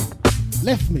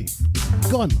 Left me.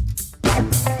 Gone.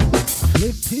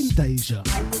 Lived in danger.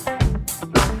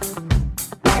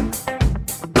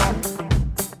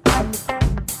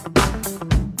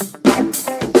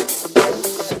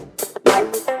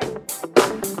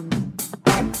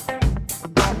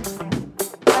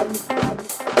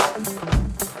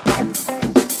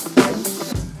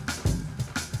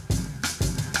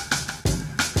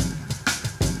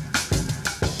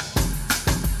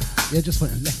 Yeah, just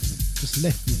went and left me. Just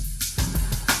left me.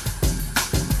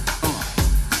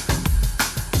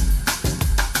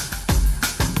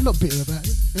 I'm not bitter about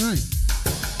it, you know.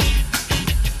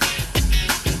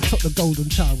 Took the golden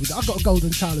child with it. I got a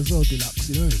golden child as well, Deluxe,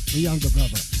 you know. My younger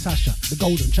brother, Sasha, the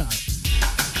golden child.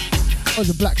 I was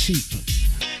a black sheep.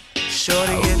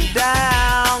 Shorty get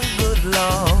down, good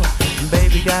lord.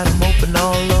 Baby got him open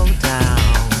all over town.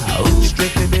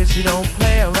 Strictly bitch, you don't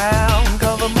play around.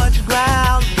 Cover much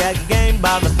ground, got game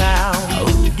by the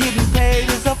pound. Getting paid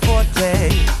is a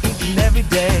forte, each and every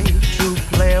day. True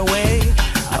play away,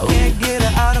 I can't get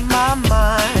her out of my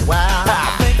mind. Wow,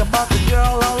 I think about the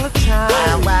girl all the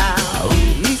time. Wow,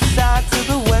 east side to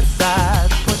the west side,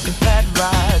 pushing fat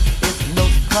rides, it's no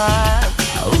surprise.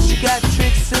 She got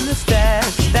tricks in the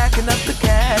stash, stacking up the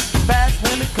cash, fast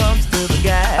when it comes to the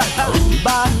gas.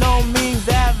 By no means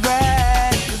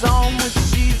average, cause on when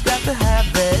she's got to have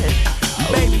it.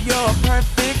 Baby, you're a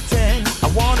perfect 10. I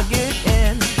wanna get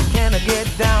in, can I get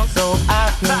down so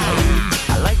I can leave?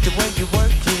 I like the way you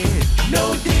work it,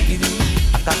 no diggity.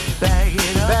 I got to bag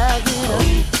it up, bag it up.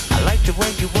 I like the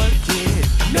way you work it,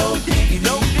 no diggity,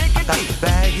 no diggity. I got to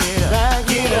bag it up,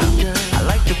 bag it up. I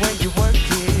like the way you work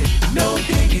it, no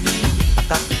diggity. I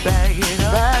got to bag it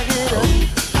up, bag it up.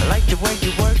 I like the way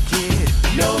you work it,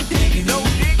 no diggity, no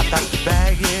diggity. I got to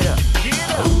bag it up.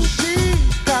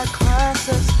 She's got class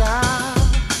and style,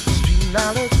 street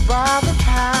knowledge by the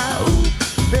pound.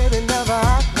 Baby never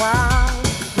act wild,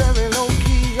 very low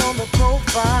key on the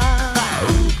profile.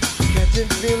 Catching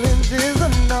feelings is a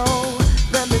no,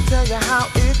 let me tell you how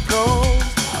it goes.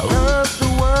 Curves the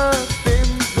word,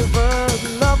 spins the verb,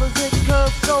 lovers it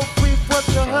curves so brief what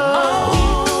you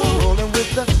heard. Rolling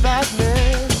with the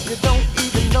fatness, you don't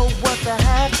even know what the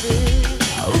half is.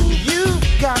 You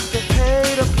got to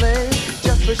pay to play,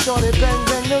 just for shorty bang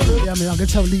bang the look. Yeah, I mean, I'm going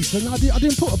to tell Lisa, no, I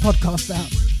didn't put a podcast out.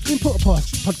 Didn't put a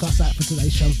podcast out for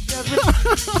today's show.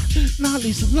 No,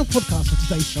 Lisa, no podcast for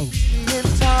today's show. In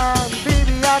time,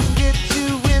 baby, I can get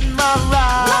you in my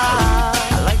ride.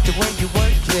 I like the way you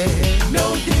work it,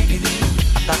 no diggity.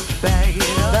 I got to bag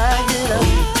it up, bag it up.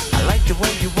 I like the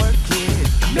way you work it,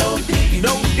 no diggity,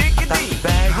 no diggity. I got to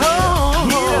bag it up,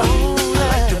 get up. I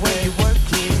like the way you work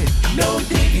it, no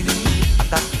diggity. I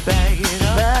got to bag it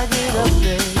up, bag it up.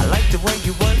 I like the way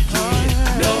you work it,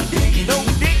 no diggity, no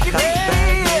diggity. I got to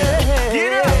bag it up,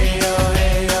 get up. Hey yo,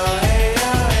 hey yo, hey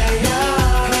yo, hey yo.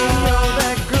 Hey yo,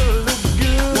 that girl looks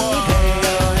good. Hey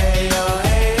yo, hey yo,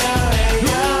 hey yo, hey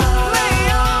yo. Play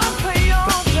on, play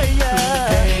on, play on.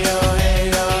 Hey yo, hey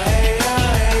yo, hey yo,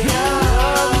 hey yo.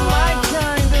 My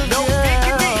kind of girl.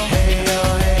 Hey yo,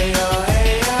 hey yo, hey yo,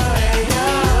 hey yo.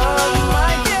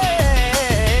 My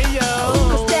yeah, yo.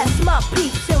 Cause that's my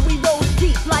peeps and we roll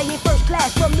deep, flying first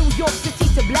class from New York City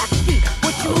to Blackstreet.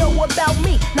 What you know about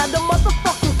me? Now the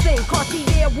motherfucking thing,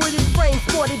 Cartier wooden frame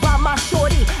sported by my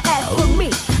shorty. As for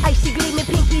me, icy gleaming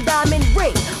pinky diamond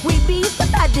ring. We be the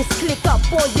baddest click up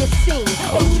on this scene.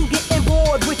 Ain't you getting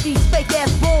bored with these fake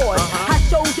ass boards? I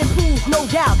shows and proves, no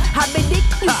doubt, how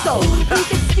ridiculous so. Please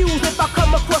excuse if I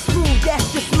come across rude,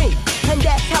 that's just me. And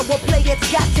that's how a player's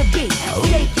got to be.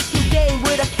 Stay kicking game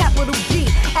with a capital G.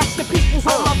 Ask the peoples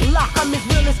on my block, I'm as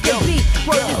real as can be.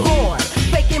 Word is born,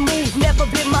 faking moves never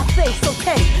been my thing. So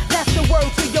hey, pass the word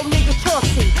to your nigga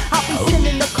Chauncey. I'll be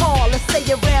sending the call, let's say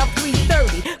around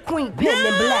 3:30. Queen Pen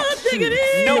and Black Sheep.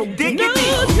 No diggity.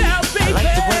 I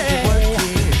like the way you work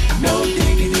it, no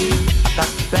diggity. I got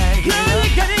to bag it up. I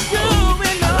like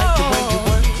the way you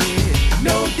work it,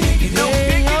 no diggity.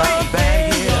 I got to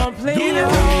bag it up. Get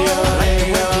up. I like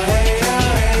the way you work it, no diggity.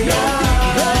 I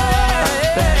got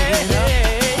to bag it up.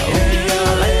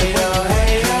 I like the way you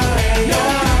work it, no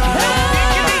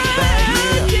diggity.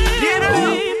 Get up.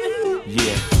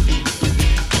 Yeah.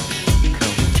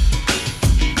 Come.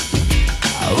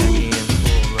 I'll be in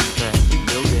full effect.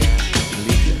 No doubt.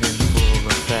 Lisa in full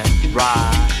effect.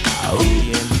 Ride. I'll be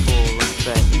in full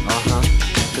effect.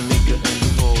 Tamika in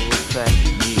full effect.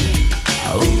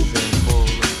 Yeah. Lisa in full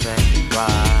effect.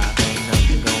 Ride. Ain't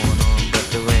nothing going on but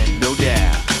the rent. No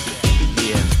doubt.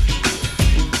 Yeah.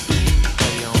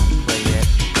 Play on, play it.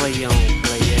 Play on,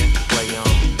 play it. Play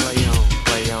on, play on,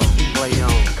 play on, play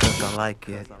on. Cause I like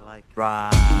it.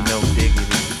 Ride. No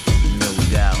diggity. No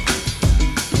doubt.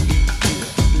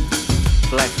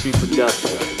 Black Street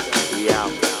Production. We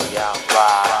out, ride. We out,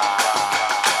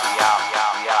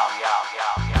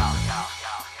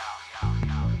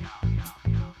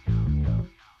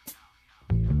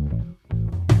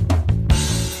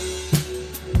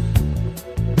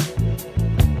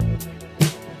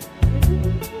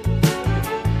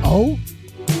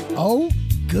 Oh,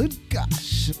 good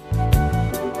gosh.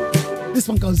 This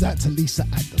one goes out to Lisa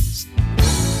Adams.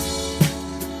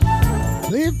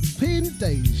 Flipping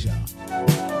Deja.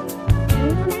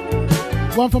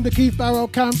 One from the Keith Barrow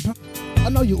camp. I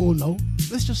know you all know.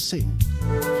 Let's just sing.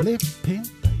 Flipping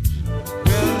Deja.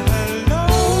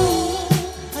 Hello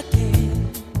again.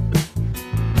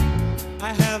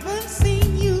 I haven't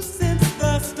seen you since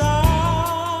the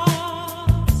stars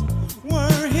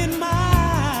were in my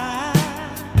eyes,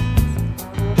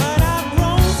 but I've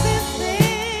grown since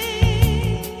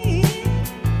then.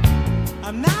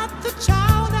 I'm not the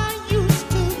child I used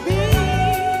to be.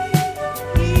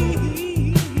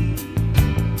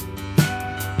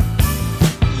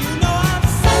 You know I've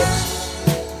searched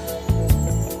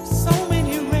so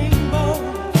many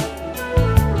rainbows,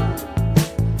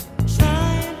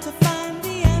 trying to find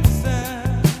the answer.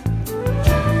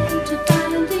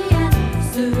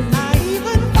 I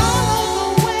even follow the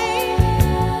way.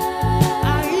 I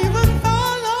even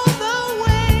follow the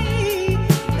way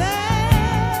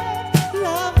that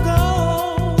love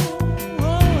goes.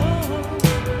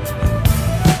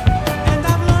 And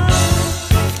I've learned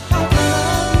how to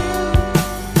love you.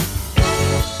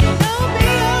 Don't be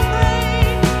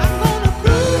afraid. I'm gonna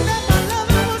prove that my love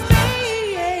was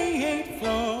made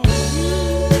for you.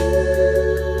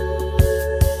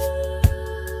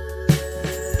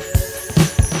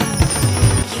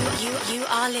 You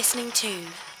are listening to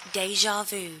Deja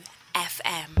Vu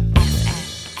FM.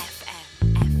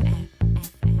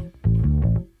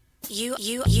 You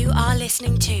are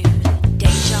listening to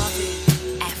Deja Vu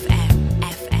FM.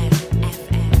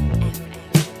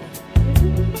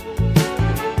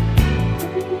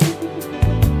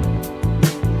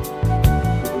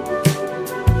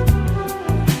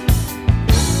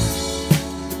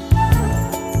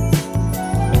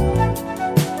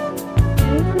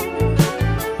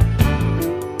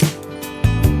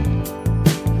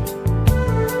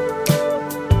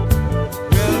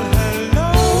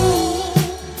 Hello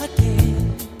again.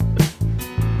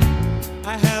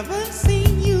 I haven't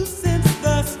seen you since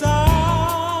the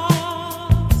stars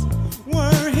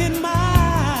were in my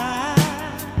eyes,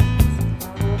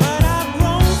 but I've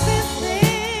grown since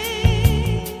then.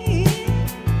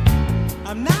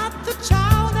 I'm not the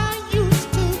child I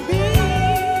used to be.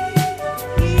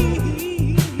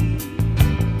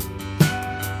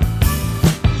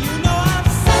 You know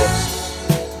I've searched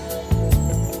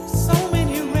so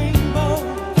many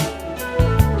rainbows,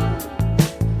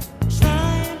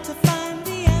 trying to find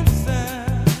the answer.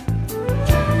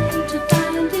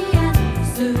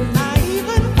 I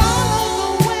even follow the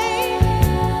way.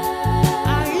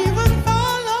 I even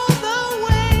follow the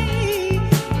way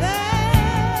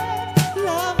that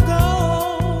love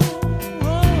goes.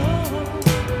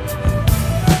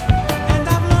 And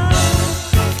I've learned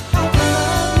how to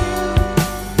love you.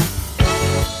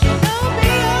 Don't be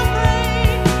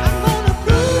afraid. I'm gonna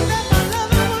prove that my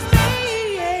love was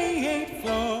made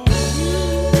for you.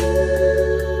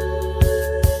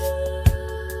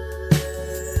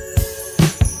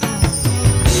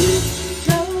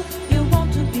 You want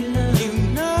to be loved. You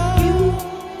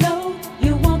know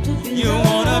you want to be loved. You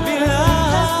wanna be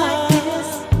loved.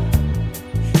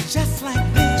 Just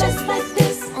like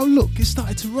this. Oh look, it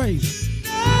started to rain.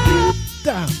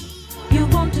 Damn. You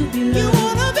want to be loved. You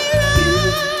wanna be loved.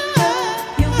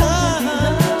 You want to be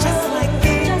loved. Just like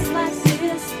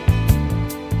this.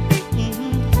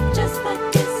 Just like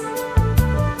this.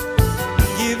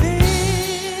 Give in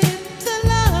to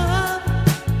love.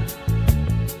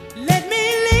 Let me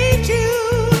lead you.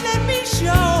 Let me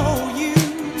show you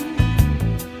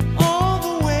all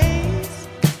the ways.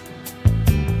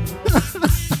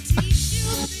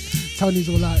 Tony's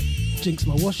all like, jinx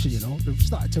my washer, you know. It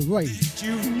started to rain.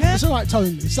 You've never It's alright,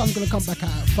 Tony. The sun's gonna come back out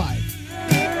at 5.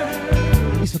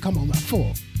 It used to come home at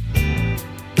 4.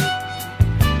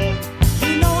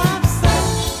 You know I've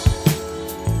searched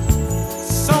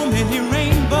so many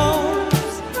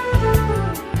rainbows,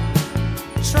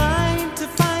 trying to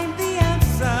find the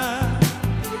answer.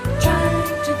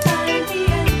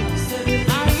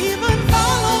 I even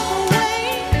follow the way.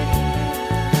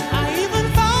 I even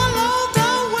follow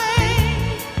the way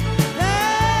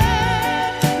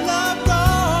that love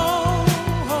goes.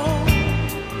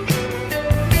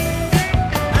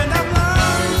 And I've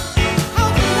learned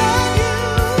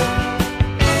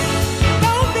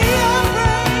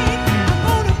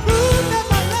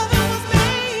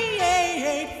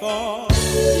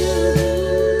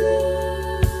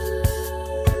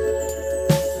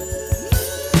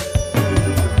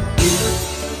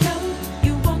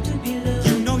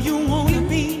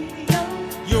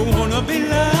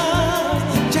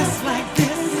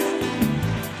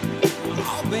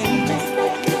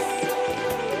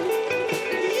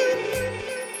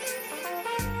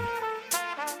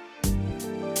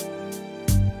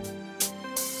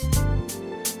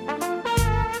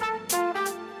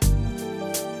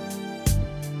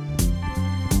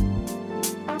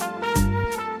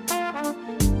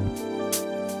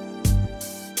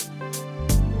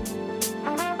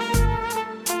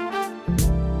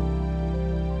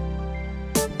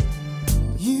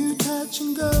You touch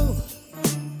and go,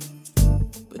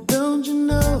 but don't you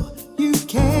know you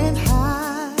can't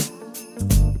hide?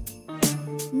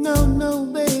 No, no,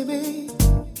 baby.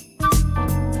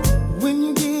 When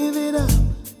you give it up,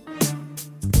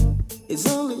 it's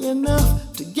only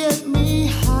enough to get me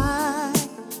high.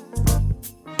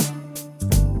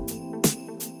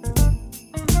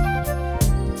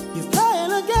 You're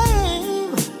playing a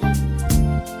game,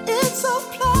 it's so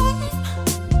plain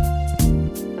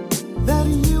that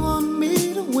you want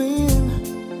me to win.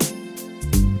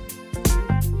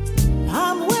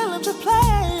 I'm willing to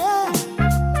play, yeah,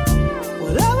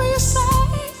 whatever you say.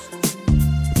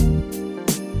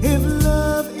 If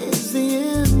love is the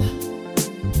end,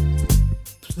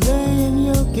 playing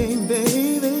your game,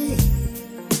 baby.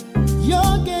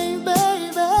 Your game,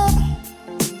 baby.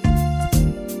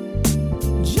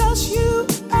 Just you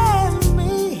and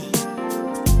me.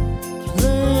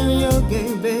 Playing your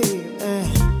game, baby.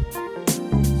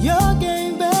 Your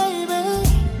game, baby.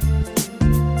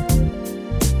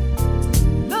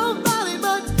 Nobody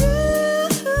but you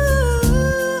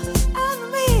and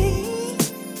me.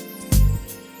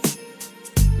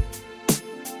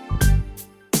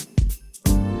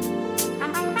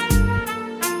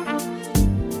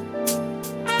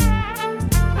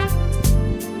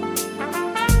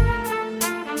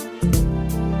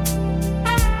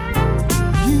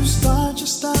 You start, you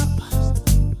stop.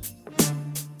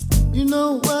 You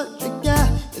know what you got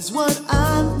is what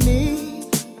I need.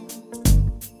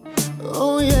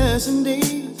 Oh yes,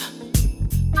 indeed.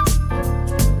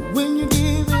 When you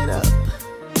give it up,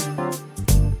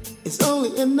 it's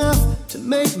only enough to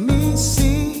make me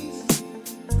see.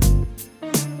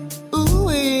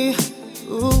 Ooh-wee,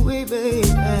 baby,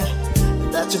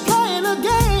 that you're playing a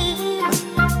game.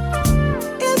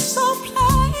 It's so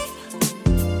plain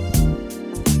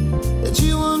that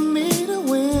you want me to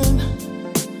win,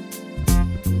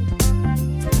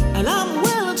 and I'm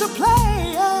willing to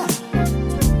play, yeah,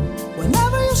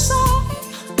 whenever you say.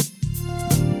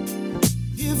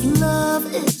 If love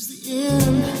is the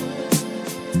end,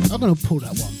 I'm gonna pull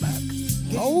that one back.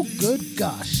 Oh, good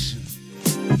gosh.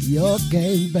 Your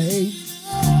game, babe.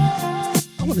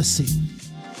 I wanna sing.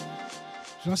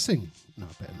 Should I sing? No,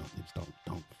 I better not. Nibs, don't.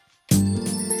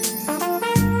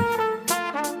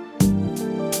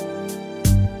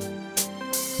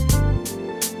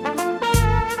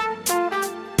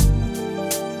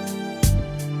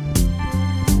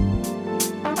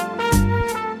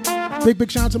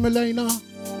 Big shout out to Milena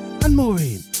and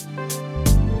Maureen.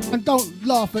 And don't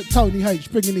laugh at Tony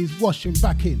H bringing his washing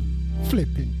back in.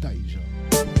 Flipping Deja.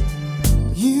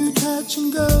 you touch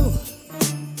and go,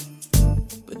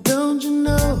 but don't you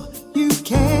know you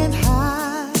can't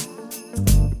hide?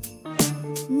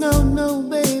 No, no,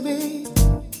 baby.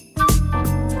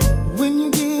 When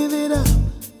you give it up,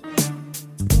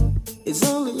 it's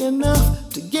only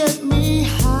enough to get me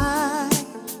high.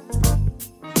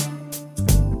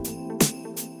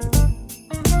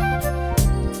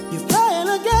 You're playing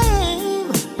a game,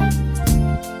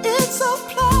 it's so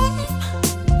plain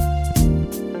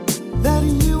that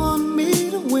you want me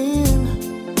to win.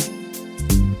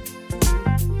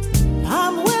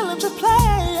 I'm willing to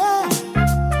play, yeah,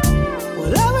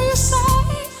 whatever you say.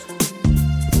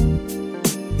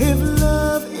 If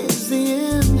love is the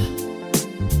end,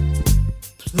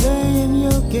 playing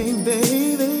your game,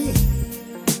 baby.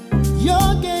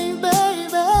 Your game,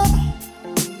 baby.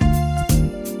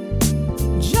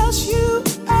 Just you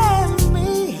and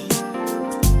me.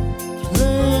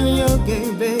 Playing your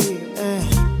game, baby.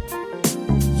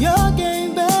 Your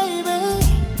game, baby.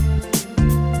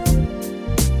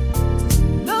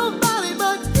 Nobody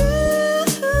but you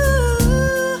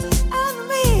and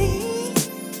me.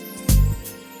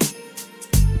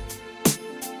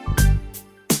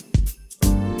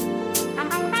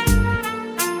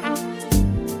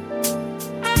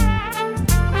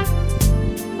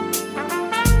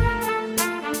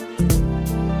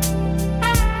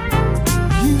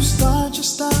 You start, you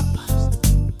stop.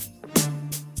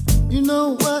 You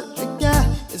know what you got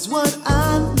is what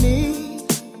I need.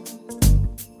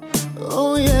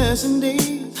 Oh yes,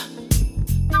 indeed.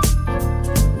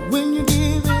 When you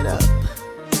give it up,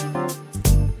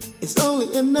 it's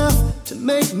only enough to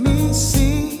make me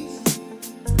see.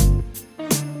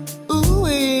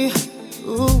 Ooh-wee,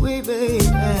 baby,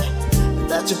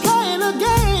 that you're playing a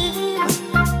game.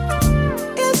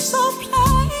 It's so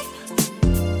plain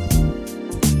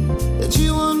that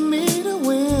you want me to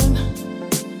win,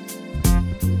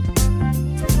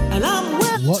 and I'm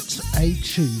with. What a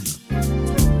tune.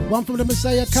 One from the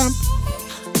Messiah camp.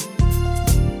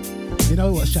 You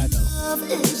know what, Shadow? Love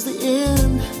is the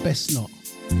end. Best not.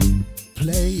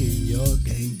 Playing your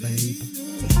game, babe.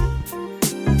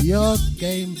 Your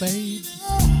game, babe.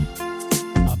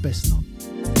 I best not.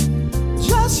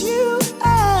 Just you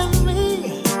and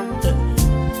me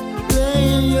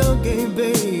playing your game,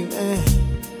 baby.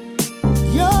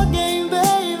 Your game,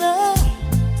 baby.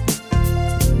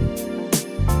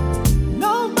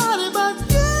 Nobody but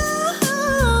you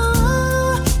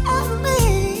and me.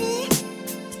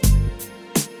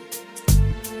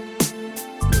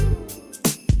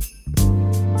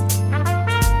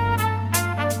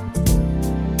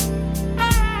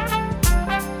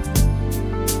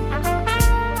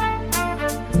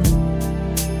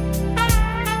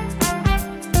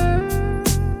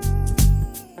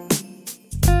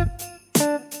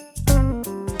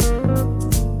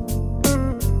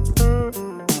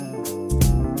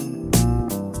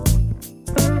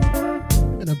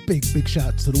 Big shout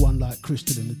out to the one like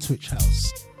Christian in the Twitch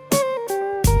house.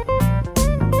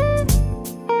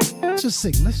 Let's just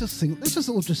sing, let's just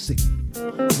all just sing.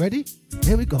 Ready?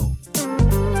 Here we go.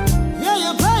 Yeah,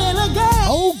 you're playing a game.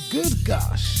 Oh, good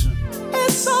gosh.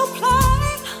 It's so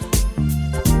plain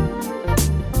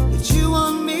that you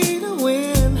want me to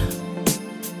win.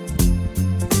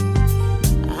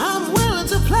 I'm willing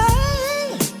to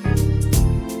play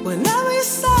whenever you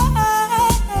say.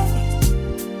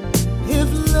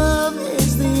 Love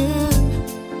is the end.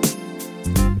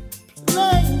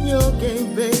 Playing your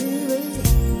game, baby.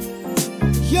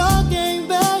 Your game,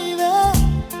 baby.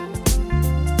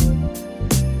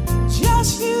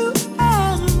 Just you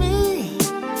and me.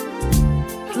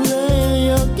 Playing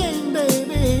your game,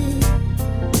 baby.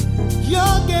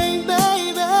 Your game,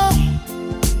 baby.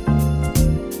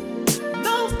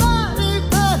 Nobody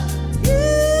but you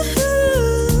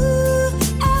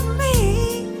and me.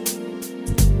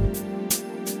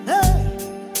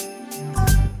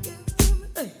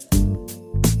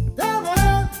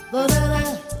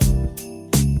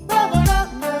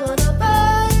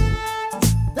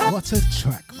 What a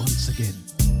track once again.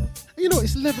 You know,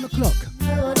 it's 11 o'clock.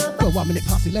 Well, 1 minute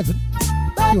past 11.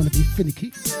 You want to be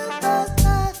finicky.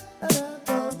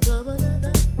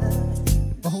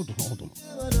 But hold on.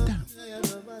 Damn.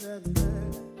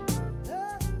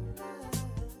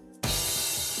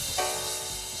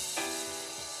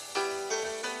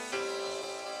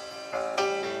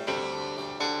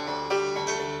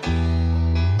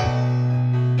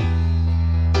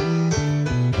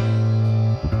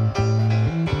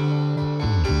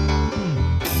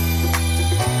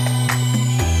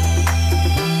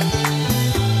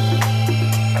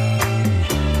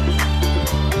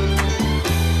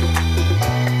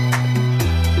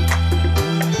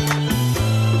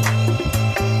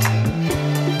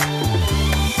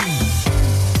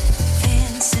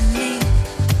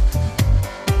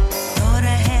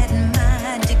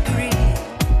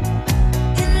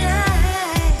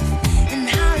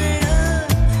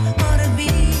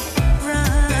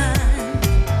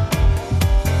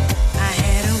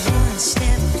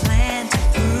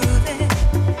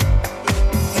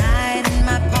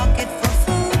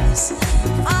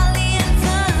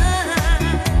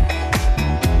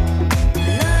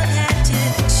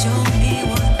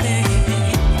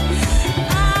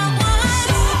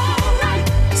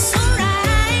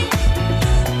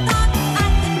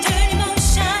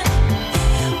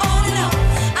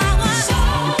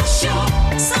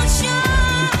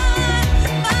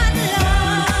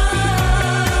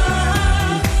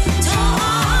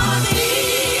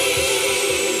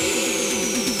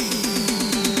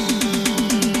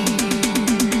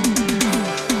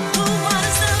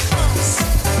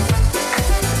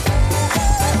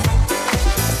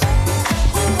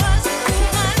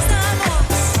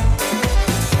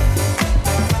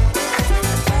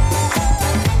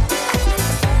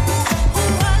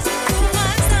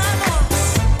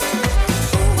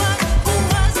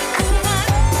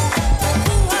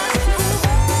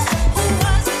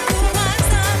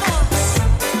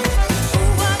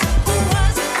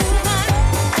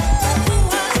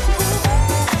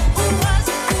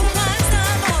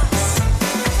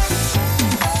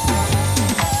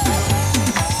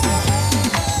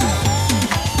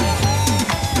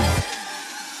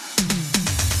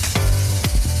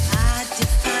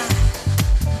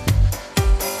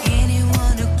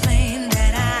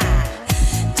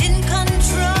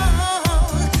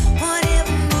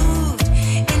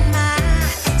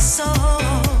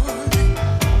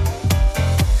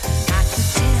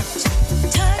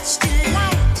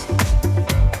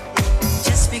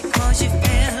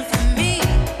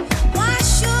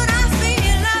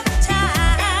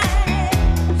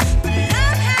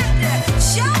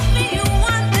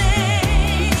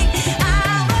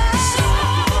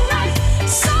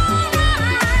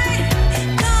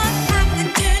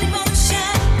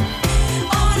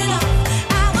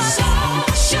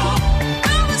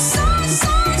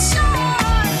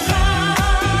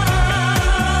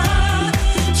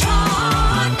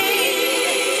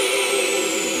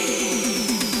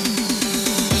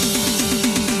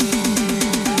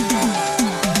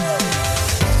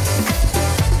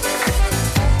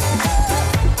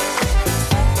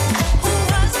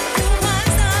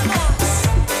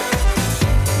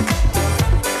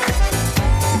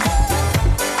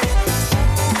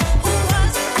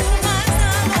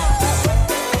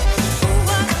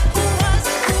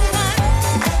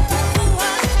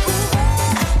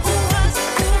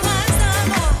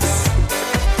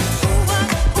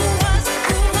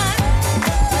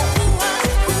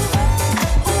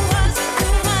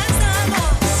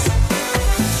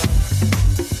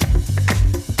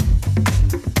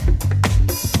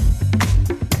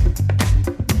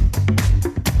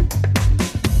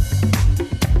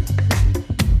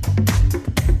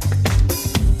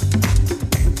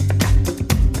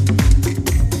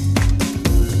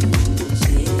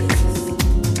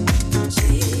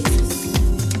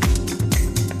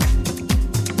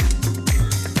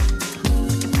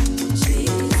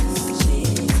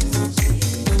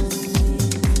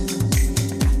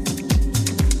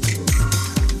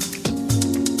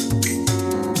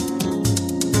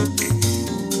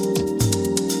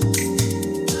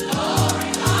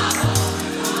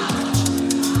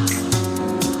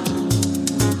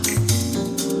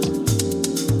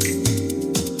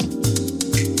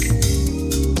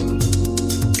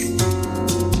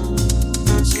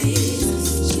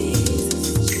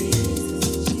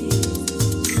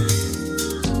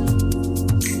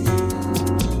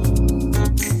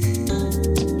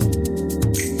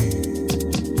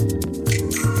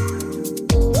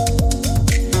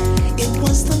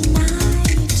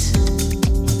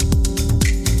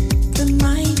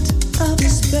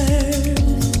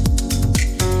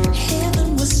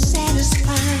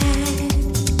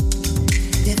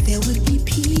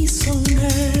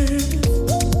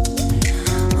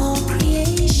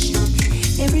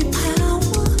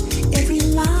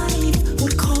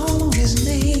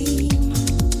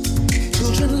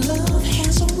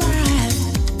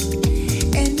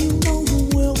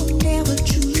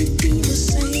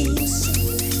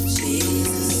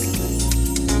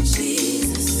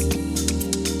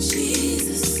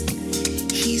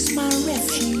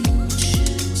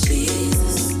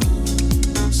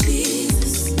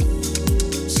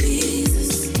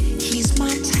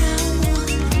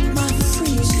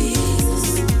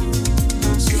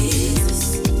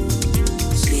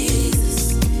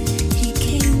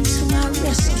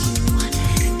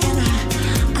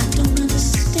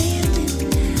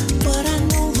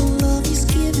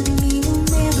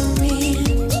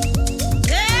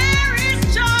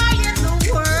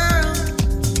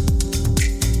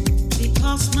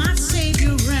 'cause my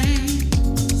Savior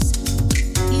reigns.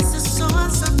 He's the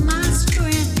source of my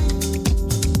strength.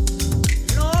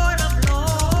 Lord of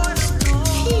lords,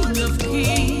 King of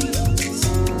kings,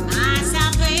 my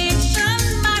salvation,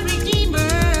 my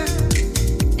Redeemer.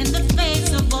 In the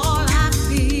face of all I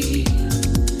fear,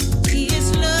 He is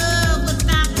love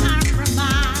without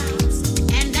compromise,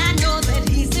 and I know that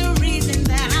He's the reason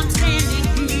that I'm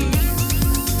standing here.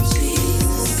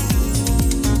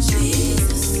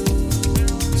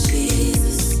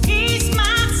 He's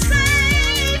my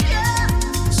Savior.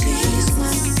 He's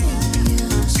my Savior.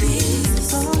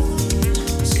 Oh,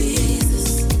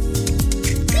 He's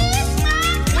my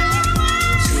power.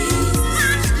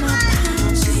 My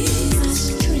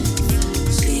strength.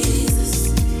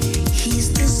 He's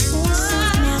the source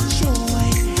of my joy.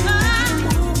 I give Him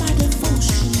all my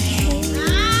devotion. Hey,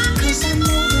 'cause I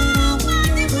know that I will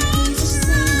never be the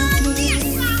same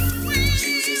again.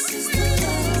 Jesus is the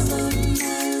love of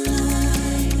my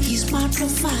life. He's my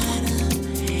provider.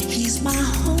 He's my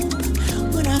hope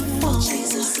when I fall.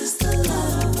 Jesus is the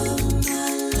love of my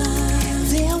life.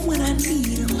 There when I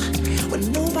need Him, when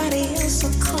nobody else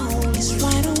will call. He's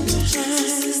right on time.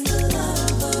 Jesus is the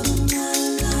love of my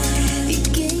life. He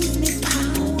gave me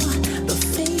power, the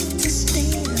faith to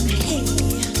stand. Hey,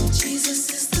 Jesus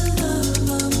is the love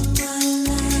of my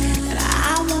life. And I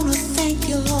wanna thank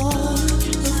you, Lord,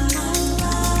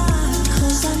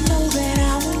 'cause I know that I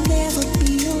will never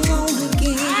be alone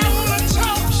again. I wanna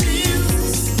talk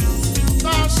Jesus,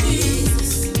 about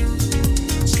Jesus.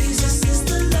 Jesus is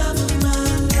the love of my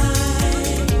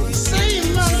life. He saved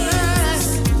my life.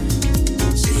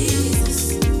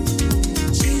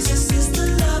 Jesus is the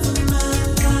love of my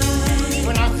life.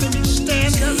 When I couldn't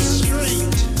stand up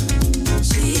straight,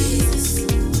 Jesus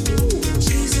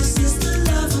is the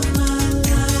love of my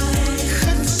life.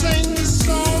 Couldn't sing the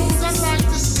songs I like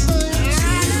to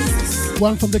sing.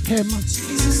 One from the Chem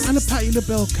and the Patti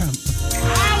LaBelle camp. I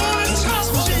wanna talk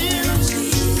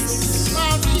Jesus,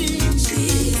 about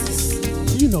Jesus.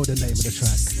 You know the name of the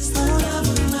track.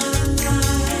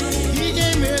 He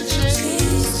gave me a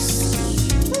chance.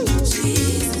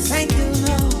 Thank you,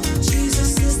 Lord.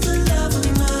 Jesus is the love of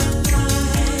my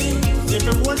life. If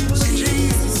it wasn't for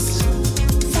Jesus,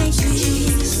 thank you,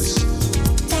 Jesus.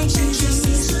 Thank you,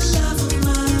 Jesus, the love of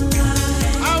my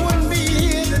life. I wouldn't be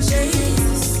here today,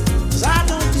 'cause I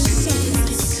don't deserve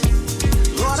it.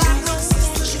 Lord, I know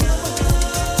that you love.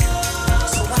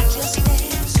 So I just ask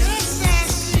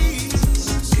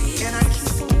Jesus, and I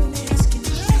keep on asking,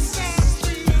 just ask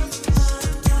Jesus.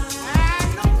 I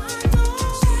know,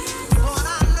 Lord, I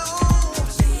know.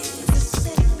 Just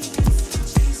set me free.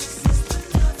 Jesus is the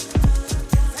love of my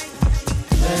life.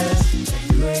 Blessed and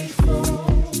grateful.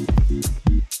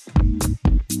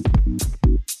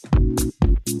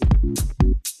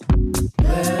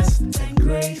 Blessed and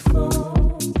grateful.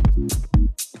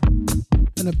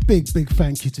 And a big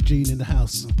thank you to Gene in the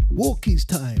house. Walkie's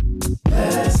time.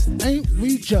 Ain't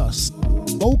we just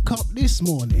woke up this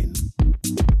morning?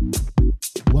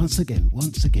 Once again.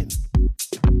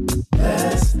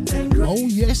 Oh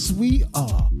yes, we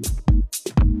are.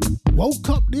 Woke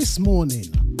up this morning.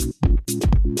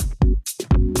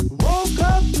 Woke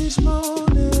up this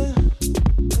morning.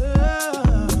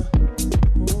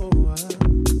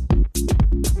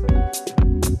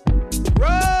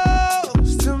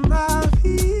 Rose to my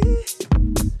feet.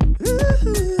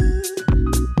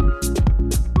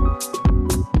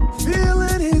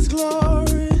 Feeling His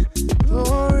glory.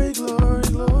 Glory, glory,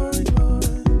 glory,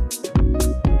 glory.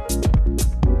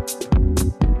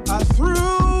 I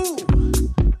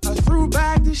threw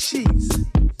back the sheets.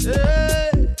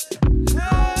 Yeah.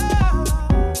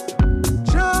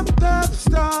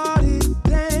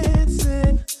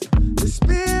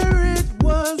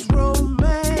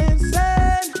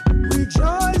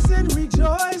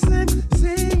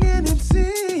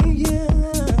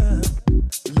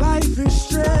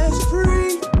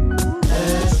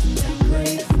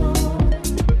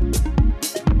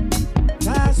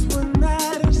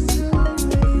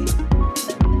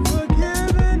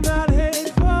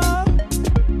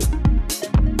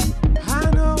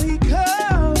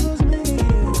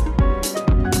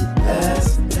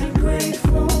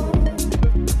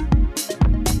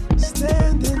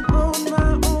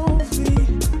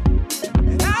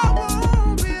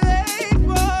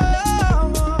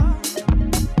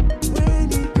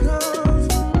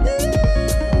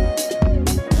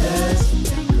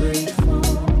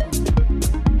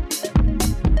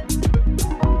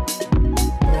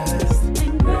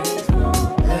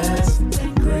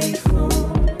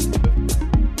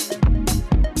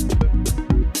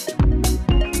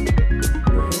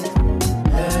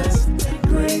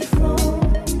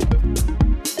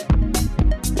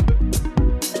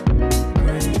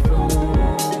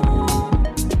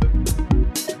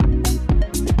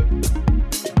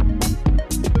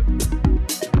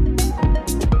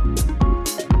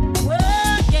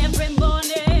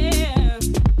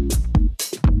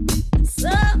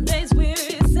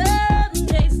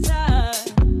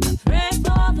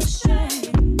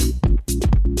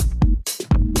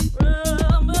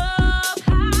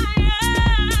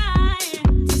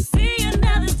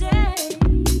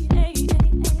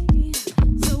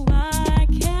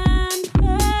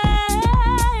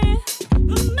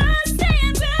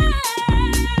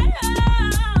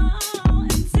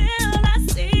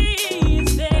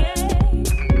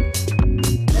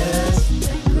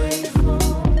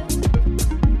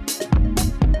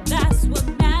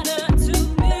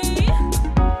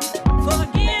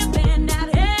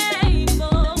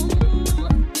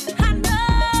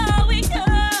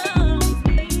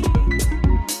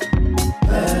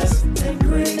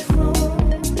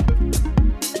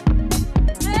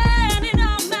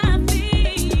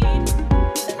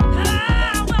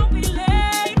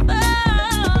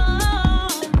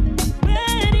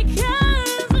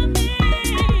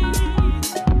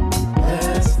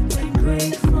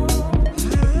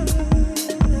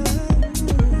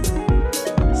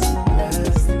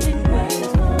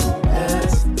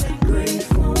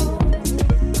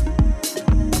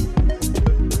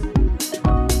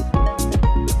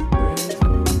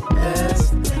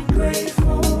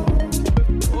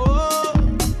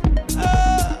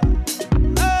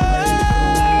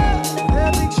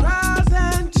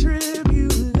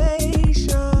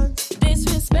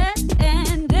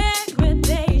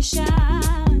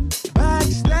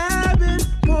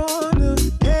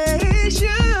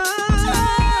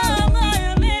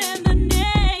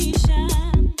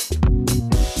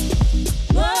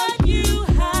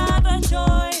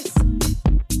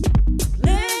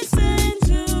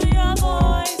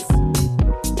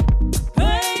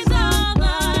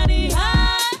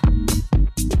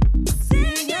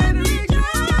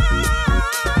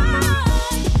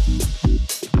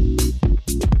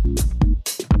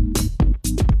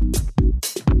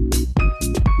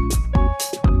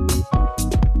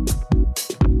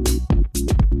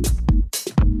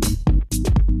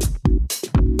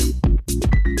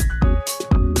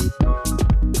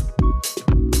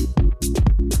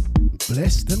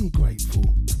 ungrateful.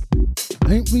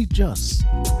 Ain't we just?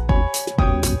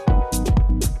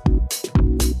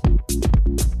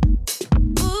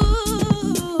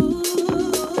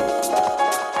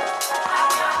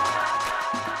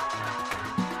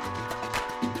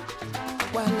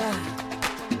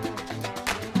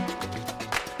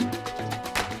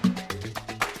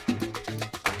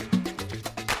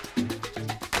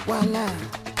 Voila.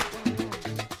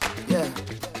 Yeah.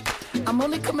 I'm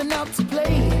only coming out to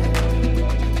play.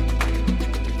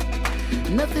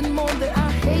 Nothing more that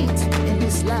I hate in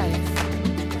this life.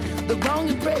 The wrong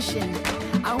impression,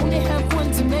 I only have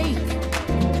one to make.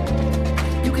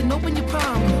 You can open your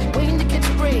palm, waiting to catch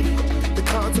a break. The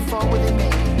cards will fall where they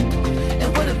may.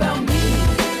 And what about me?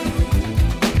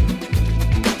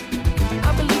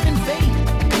 I believe in fate.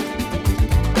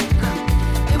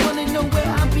 They wanna know where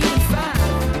I'll be in 5.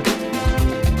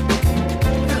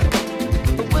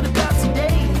 But what about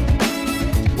today?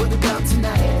 What about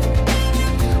tonight?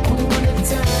 Only one at a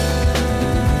time.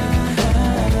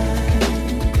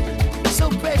 So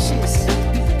precious.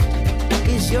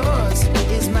 It's yours,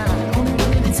 it's mine. Only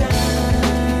one at a time.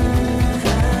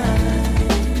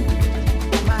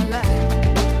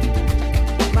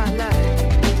 My life,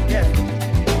 yeah.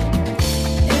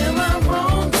 Am I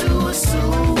wrong to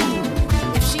assume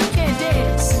if she can't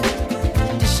dance,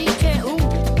 that she can't ooh?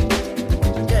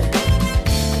 Yeah.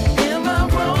 Am I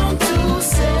wrong to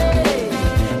say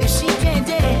if she can't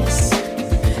dance,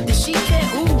 that she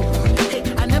can't ooh? Hey,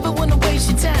 I never wanna waste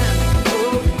your time.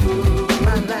 Oh,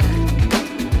 my life,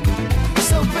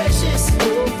 so precious.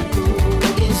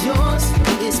 It's yours,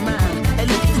 it's mine. And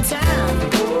look at the time.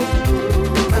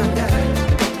 My God,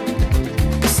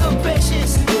 so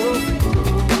precious.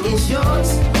 It's yours,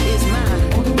 it's mine.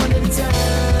 Only one at a time.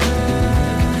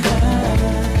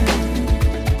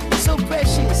 So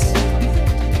precious.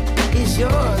 It's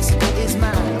yours, it's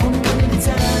mine. Only one at a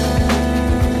time.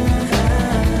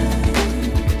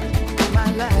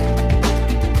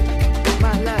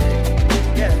 My life,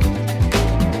 yeah.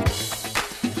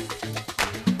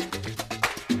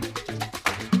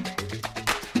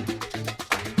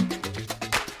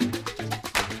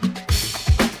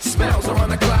 Smells around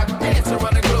the clock, dance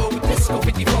around the globe. Disco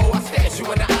 54, I stash you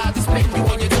in the eyes, spin you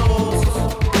on your toes.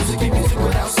 Music ain't music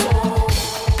without soul.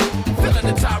 Feeling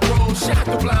the top roll, shot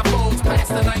the blindfolds, pass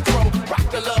the nitro, rock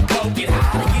the love boat, get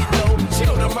high to get low,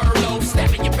 chill the Merlot,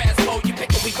 snapping your passport, you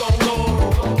pick it, we gon' go.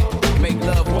 Make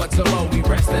love once a more, we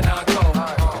rest in our cold.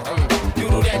 You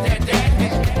do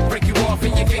that, break you off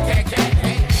and you get cat.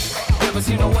 Never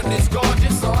seen no one this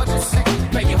gorgeous.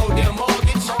 Pay your whole damn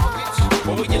mortgage.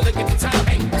 But when you look at the time,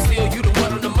 hey, still you the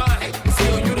one on the mind, hey,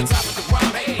 still you the top of the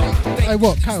rhyme, hey. Hey,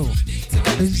 what, Carol?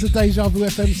 This is the Deja Vu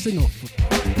FM sing-off.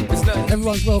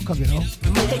 Everyone's welcome, you know.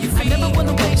 I never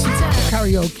wanna waste your time.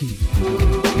 Karaoke.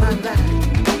 My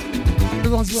life,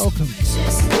 Everyone's welcome.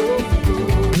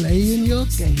 Playing your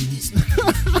games.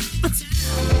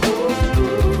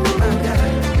 my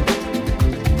God,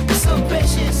 so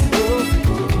precious.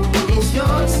 It's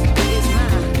yours, it's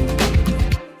mine.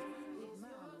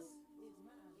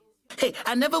 Hey,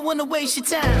 I never wanna waste your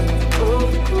time.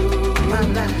 My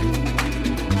life,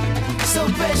 so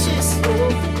precious.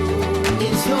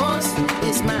 It's yours,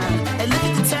 it's mine. And look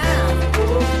at the time.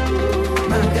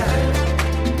 My God,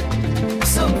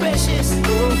 so precious.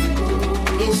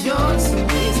 It's yours,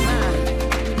 it's mine.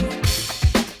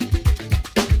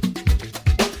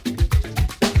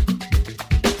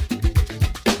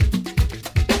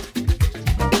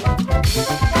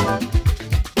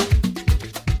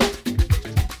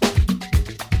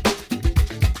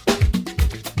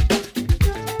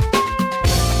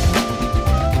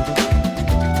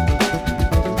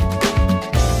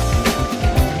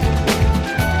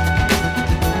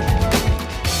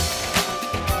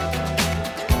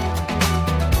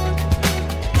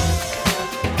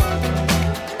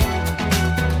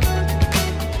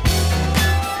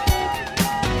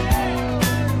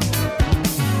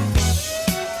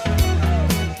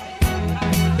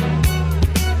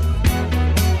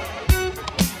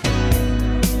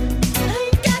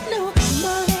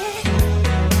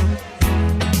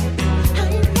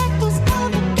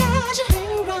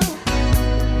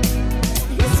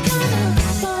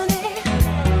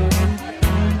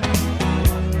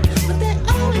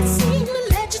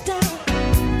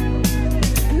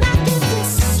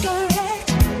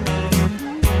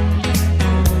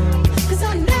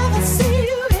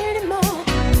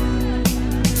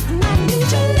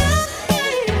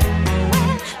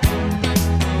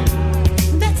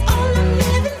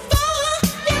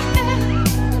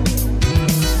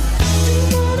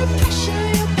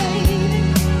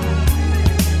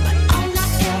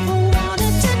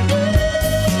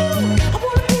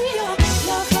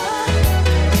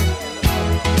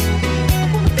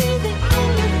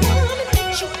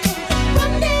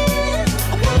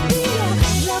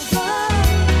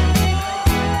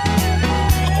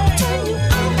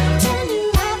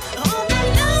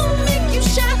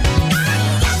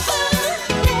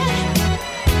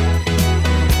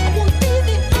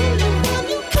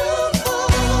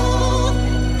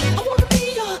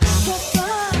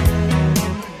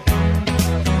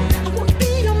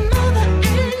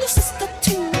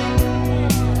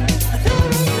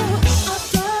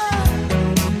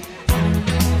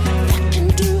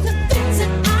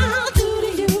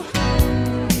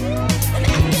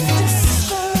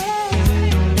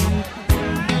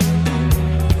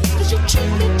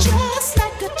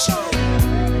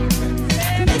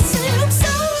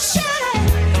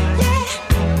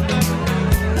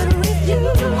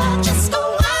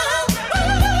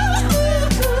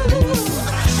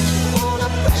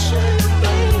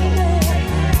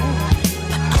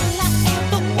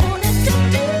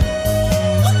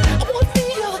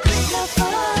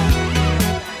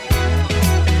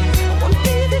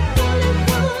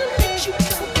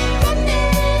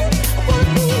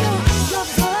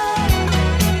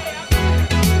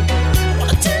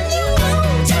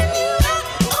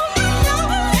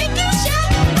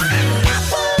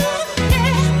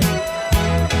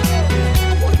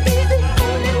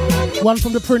 one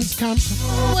from the Prince camp.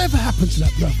 Whatever happened to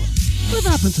that brother? Whatever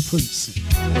happened to Prince?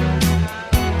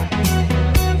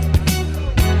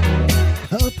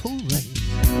 Purple Rain.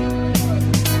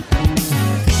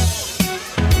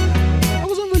 I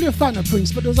wasn't really a fan of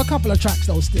Prince, but there was a couple of tracks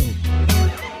that was still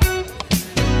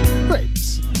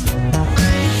Prince.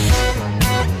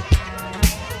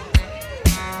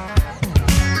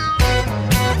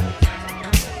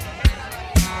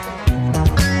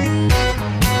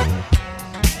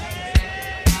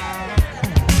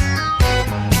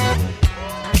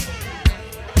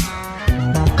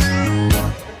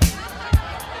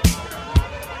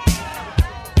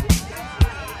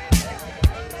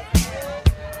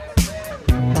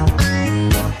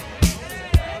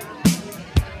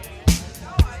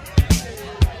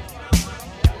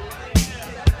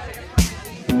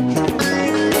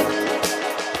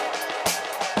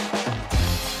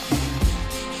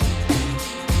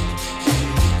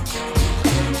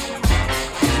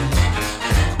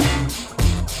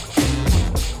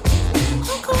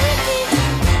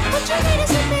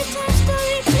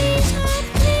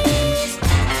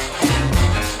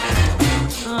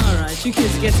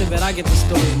 I get the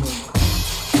storyboard.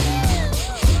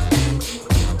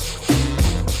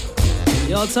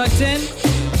 Y'all tucked in?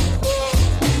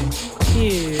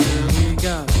 Here we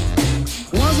go.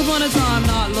 Once upon a time,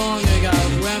 not long ago,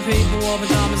 when people wore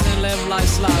pajamas and lived life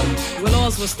slow, where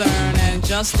laws were stern and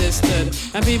justice stood,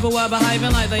 and people were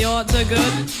behaving like they ought to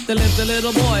good, there lived a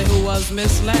little boy who was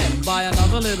misled by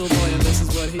another little boy, and this is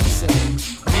what he said.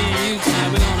 Me and you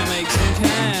tonight, we're gonna make some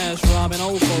cash, robbing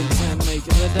old folks and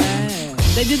making the dash.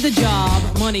 They did the job,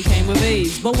 money came with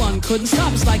ease, but one couldn't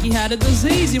stop, it's like he had a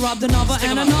disease. He robbed another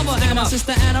and another, and a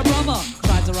sister and a brother.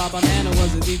 Tried to rob a man who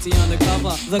was a DT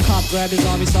undercover. The cop grabbed his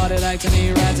arm, he started acting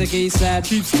erratic. He said,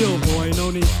 "Keep still, boy, no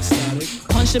need for static."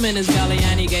 Punched him in his belly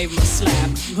and he gave him a slap.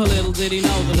 But little did he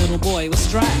know the little boy was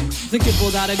strapped. The kid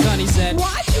pulled out a gun, he said,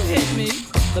 "Why'd you hit me?"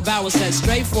 The barrel set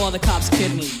straight for the cop's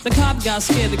kidney. The cop got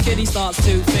scared, the kid starts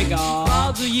to figure,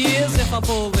 I'll do years if I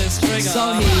pull this trigger.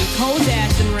 So he cold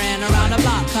dashed and ran around the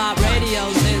block. Cop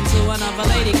radios into another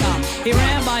lady cop. He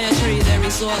ran by a tree, there he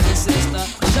saw the sister.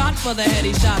 Shot for the head,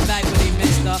 he shot back but he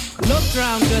missed her. Looked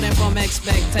round good and from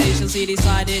expectations, he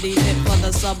decided he'd hit for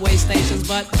the subway stations.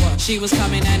 But she was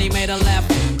coming and he made a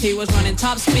left. He was running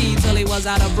top speed till he was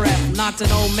out of breath. Knocked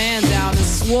an old man down and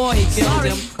swore he killed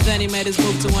him. Then he made his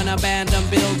move to an abandoned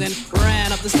building.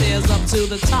 Ran up the stairs up to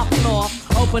the top floor.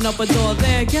 Opened up a door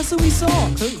there, guess who we saw?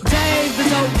 Who? Dave the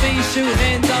dope fiend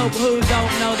shooting dope. Who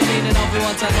don't know the meaning of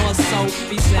water nor soap?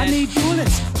 He said, I need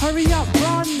bullets, hurry up,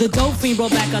 run. The dope fiend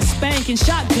brought back a spanking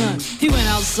shotgun. He went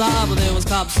outside but there was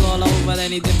cops all over.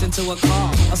 Then he dipped into a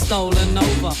car, a stolen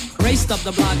Nova. Raced up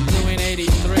the block doing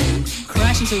 83.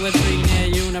 Crashed into a tree near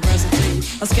University.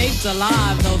 Escaped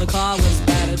alive though the car was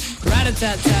battered.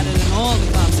 Rat-a-tat-tatted and all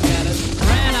the cops scattered.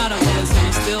 Ran out of bullets and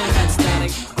he still had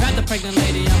static. Grabbed the pregnant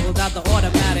lady and pulled out the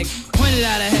automatic. Pointed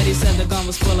at her head, he said the gun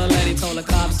was full of lead. He told the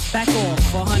cops, back off,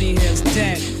 for honey here's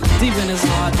dead. Deep in his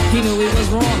heart, he knew he was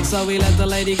wrong. So he let the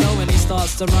lady go and he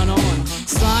starts to run on.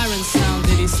 Sirens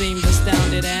sounded, he seemed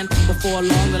astounded. And before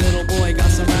long the little boy got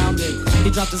surrounded. He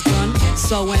dropped his gun,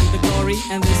 so went the glory.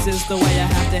 And this is the way I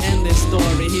have to end this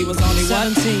story. He was only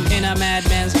 17 in a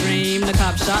madman's dream. The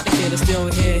cop shot the kid and still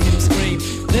hear him scream.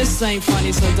 This ain't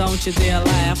funny, so don't you dare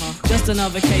laugh. Just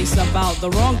another case about the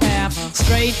wrong path.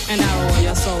 Straight and narrow where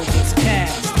your soul gets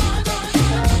cast.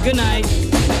 Good night.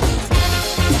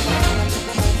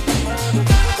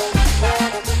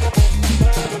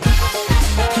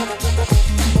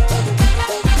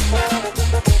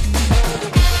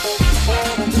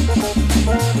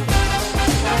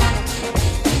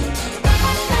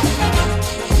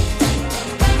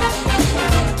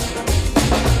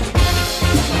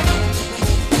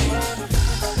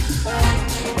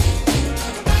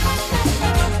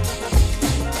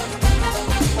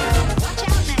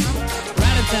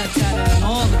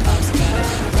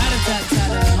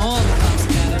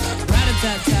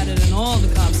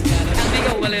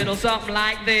 Something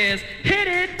like this. Hit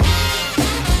it!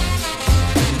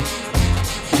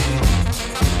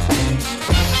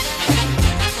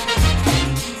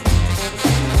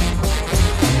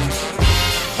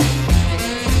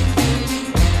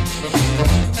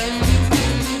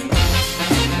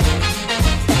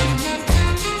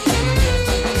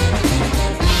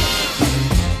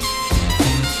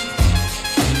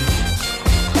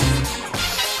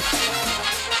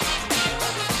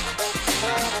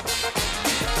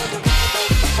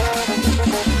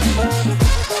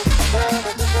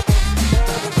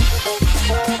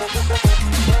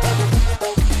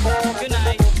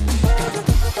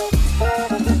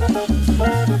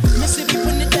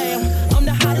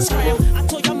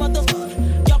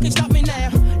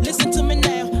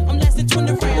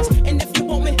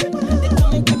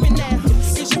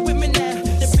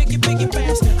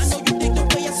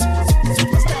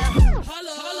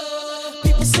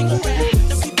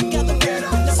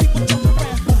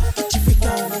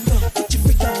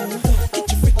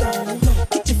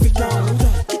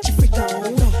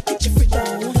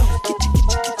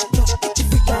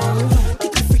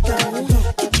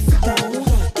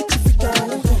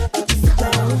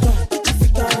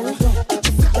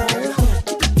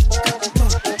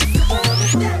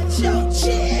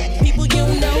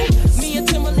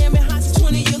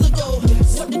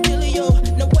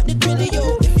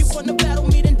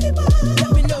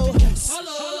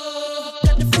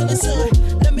 son.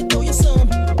 Let me throw you some.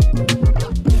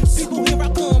 People, here I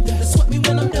come. Sweat me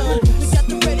when I'm done. We got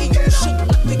the radio shook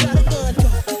like we got a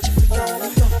gun.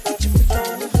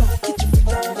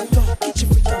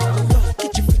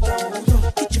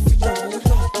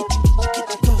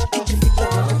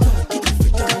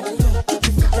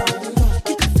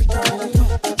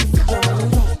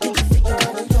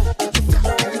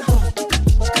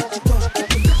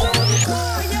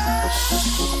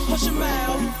 Hush your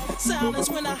mouth. Silence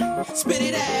when I spit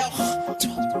it out.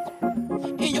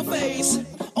 In your face.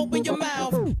 Open your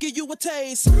mouth. Give you a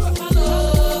taste. Ain't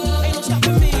no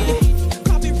stopping me.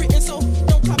 Copy written, so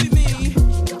don't copy me.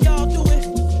 Y'all do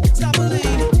it. Stop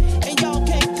believing. And y'all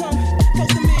can't come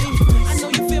close to me. I know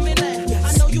you feel me now.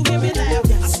 I know you hear me now.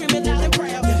 I scream it loud and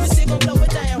proud. We still gon' blow it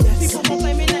down. People gon'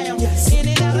 play me now. In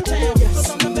and out of town. Cause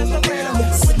I'm the best around.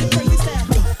 With the crazy style.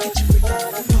 Get your freak on.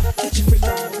 Get your freak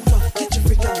on. Get your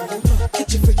freak on.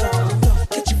 Get your freak on.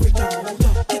 Get your freak on.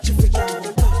 Get your freak on.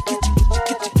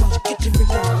 Get your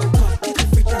freak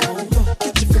on.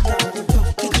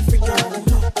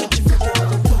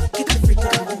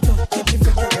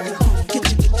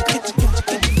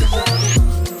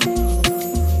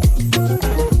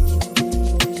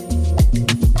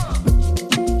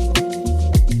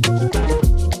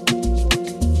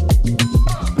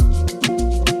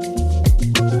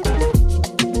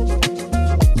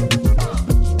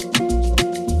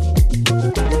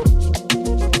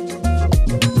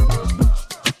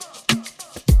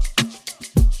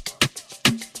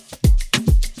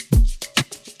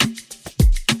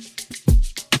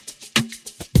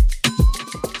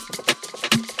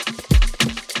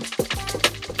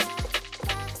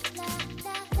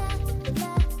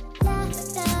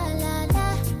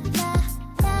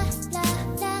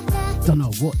 Don't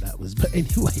know what that was, but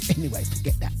anyway,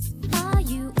 forget that. Are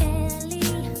you Ellie?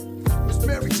 It's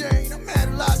Mary Jane, I'm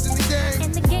analyzing the game.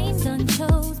 And the game done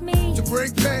chose me. To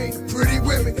bring pain, pretty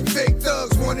women and fake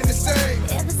thugs, one and the same.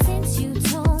 Ever since you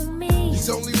told me There's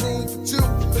only room for two,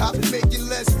 I've been making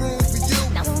less room for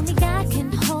you. now only God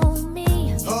can hold me.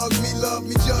 Hug me, love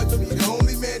me, judge me, the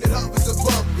only man that hovers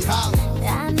above me, holler.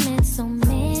 I met so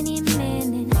many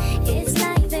men and it's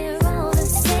like they're all the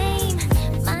same.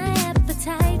 My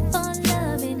appetite for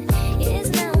loving is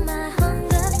now my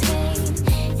hunger pain.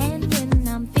 And when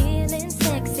I'm feeling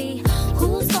sexy,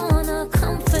 who's gonna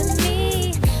comfort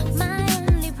me? My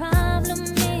only problem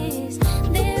is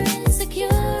their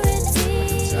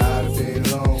insecurity. Tired of being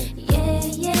alone, Yeah,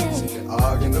 yeah,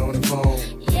 arguing on the phone.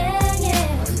 yeah,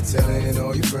 yeah, Are you telling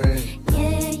all your friends?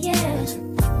 yeah, yeah.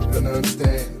 You don't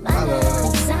understand my love.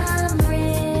 'Cause I'm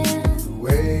real. The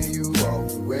way you walk,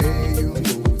 the way you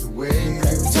move, the way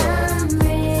you talk, I'm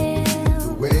real.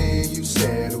 the way you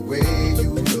stare, the way you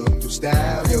look, the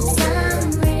style you wear,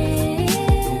 I'm the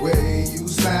real. way you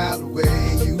smile, the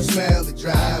way you smell, it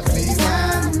drives me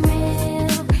wild. I'm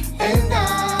real. And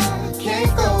I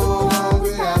can't go on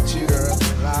without you, girl.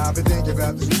 I've been thinking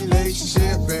about this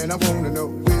relationship, and I wanna know,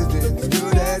 is it as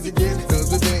good as it gets?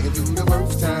 'Cause we've been through the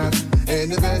worst time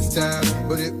and the best time,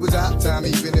 but it was our time,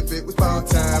 even if it was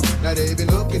part-time. Now they been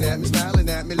looking at me, smiling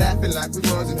at me, laughing like we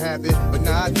wasn't happy, but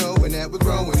not knowing that we're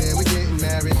growing and we're getting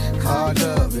married. Hard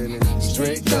loving and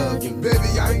straight thugging. Baby,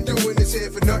 I ain't doing this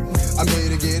here for nothing. I'm here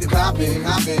to get it poppin',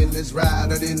 hoppin', let's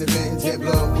ride out in the vents, head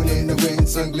blowing in the wind,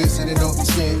 sun glistening off your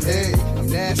skin. Hey, I'm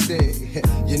nasty,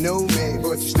 you know me,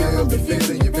 but you still be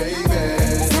feeling your baby.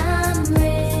 I'm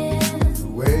real. The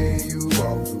way you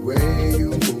walk, the way you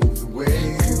move, the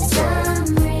way you talk,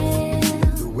 I'm real.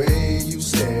 the way you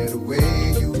stare, the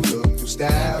way you look, the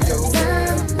style you wear,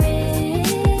 I'm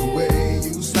real. the way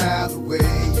you smile, the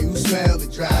way you smell,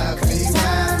 it drives me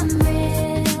wild. I'm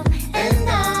real. And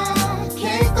I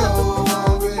can't go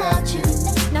on without you.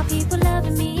 Now people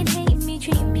loving me and hating me,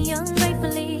 treating me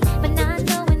ungratefully, but not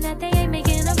knowing that they ain't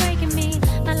making or breaking me.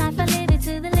 My life I live it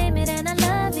to the limit and I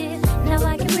love it.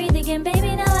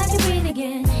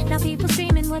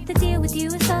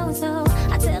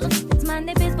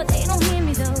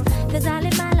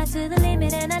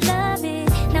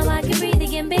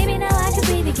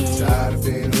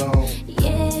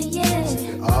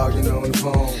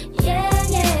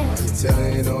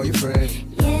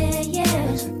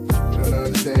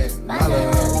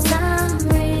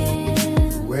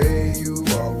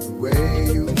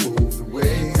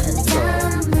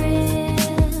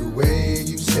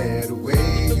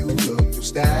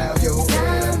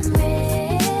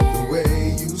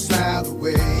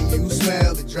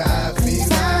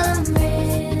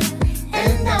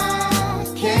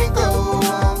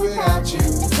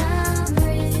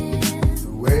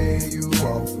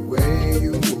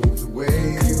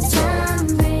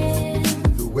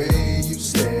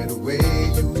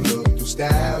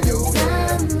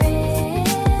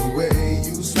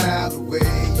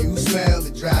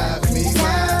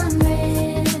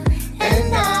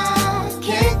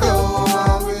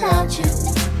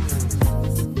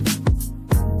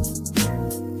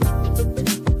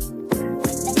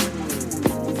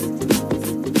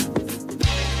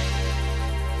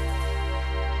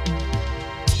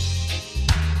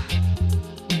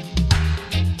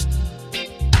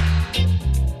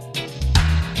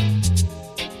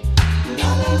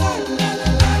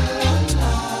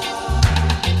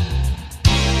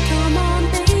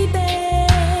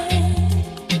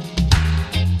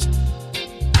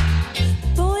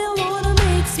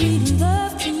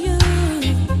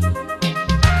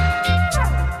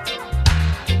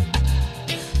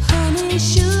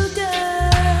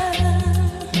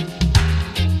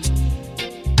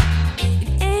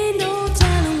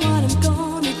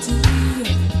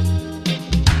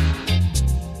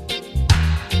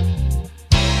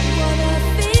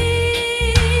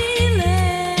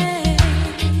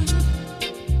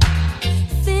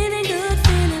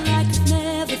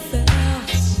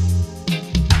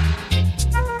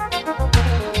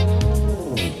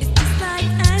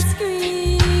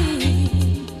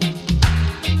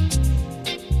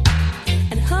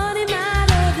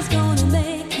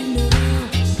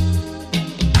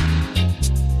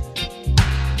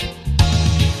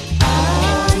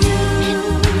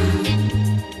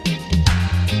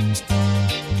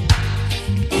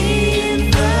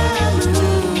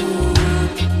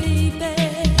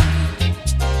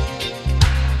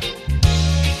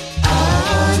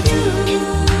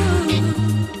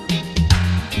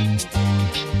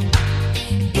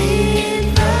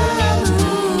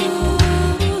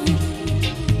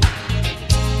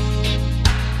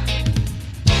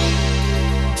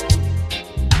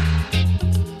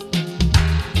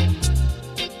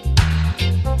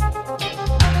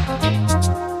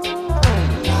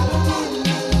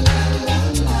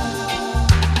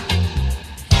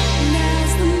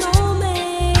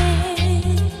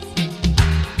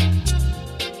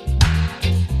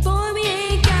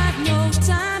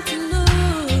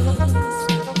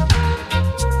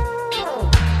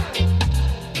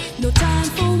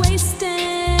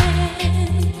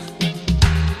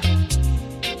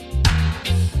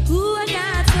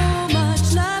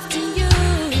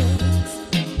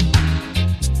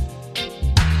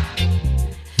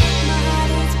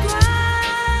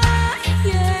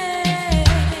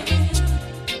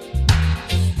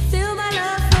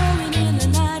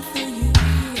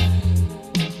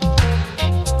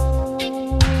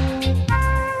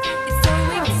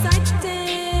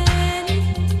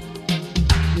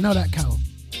 You know that, Carol?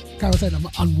 Carol said I'm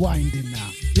unwinding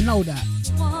now. You know that.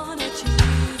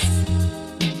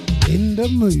 In the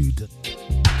mood.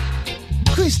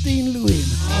 Christine Lewin.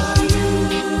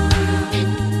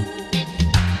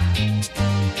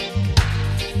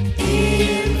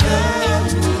 In the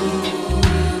mood,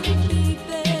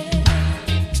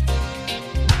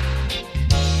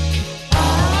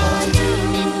 are you?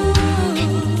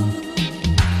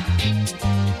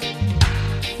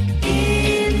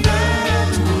 In the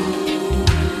mood,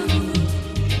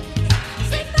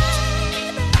 say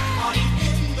baby, are you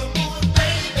in the mood,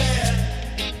 baby?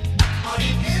 Are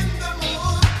you in the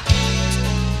mood?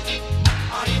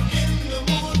 Are you in the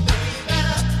mood, baby?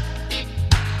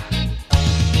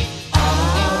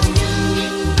 Are you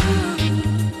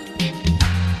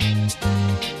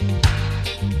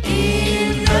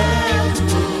in the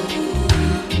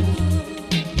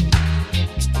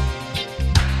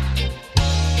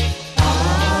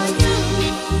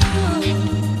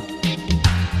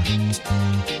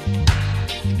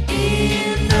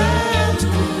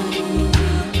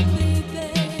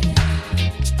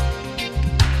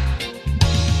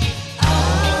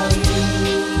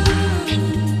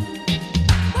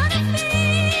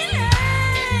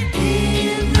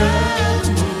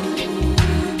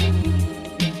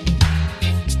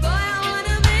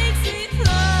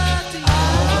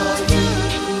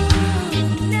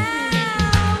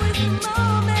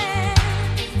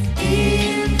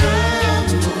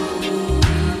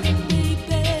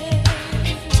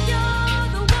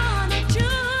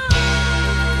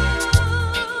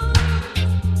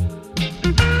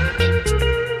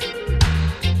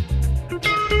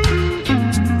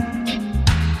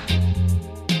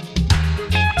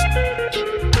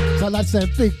So I'd like to say a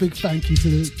big thank you to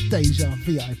the Deja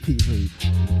VIP room.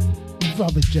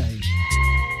 Brother Jay.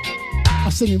 Our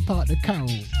singing partner Carol.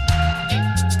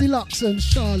 Deluxe and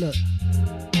Charlotte.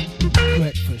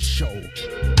 Breakfast show.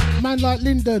 Man like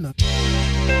Lyndon.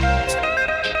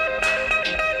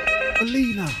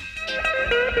 Alina.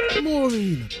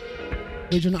 Maureen.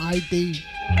 Original ID.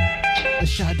 The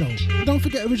Shadow. And don't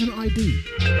forget Original ID.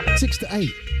 6 to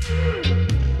 8.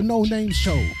 The No Name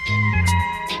Show.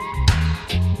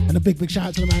 And a big shout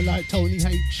out to the man like Tony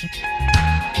H.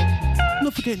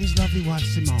 Not forgetting his lovely wife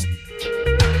Simone.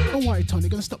 Don't worry, Tony,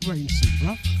 gonna stop rain soon,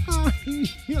 bruv.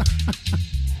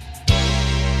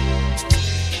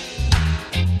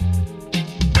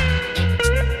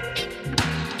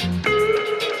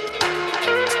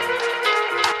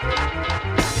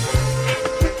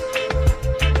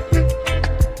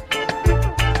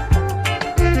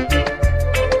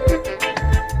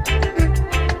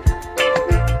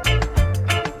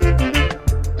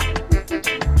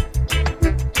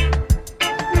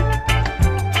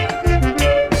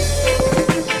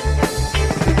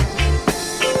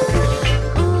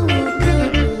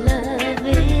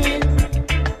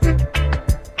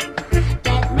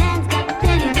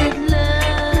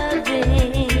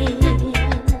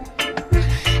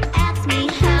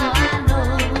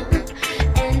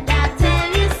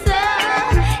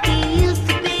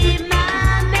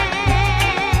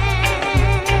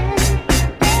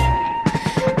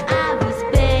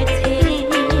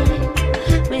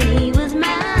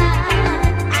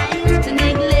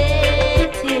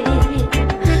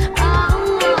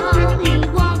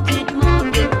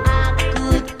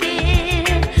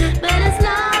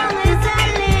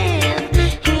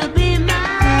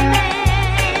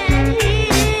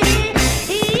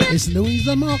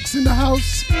 Marks in the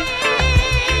house.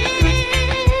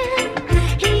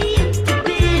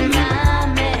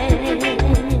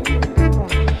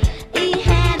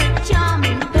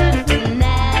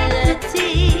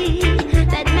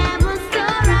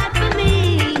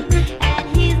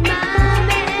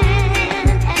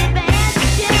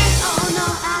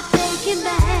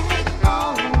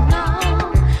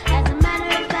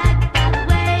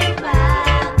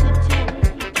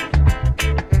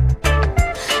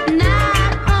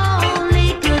 Not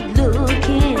only good looks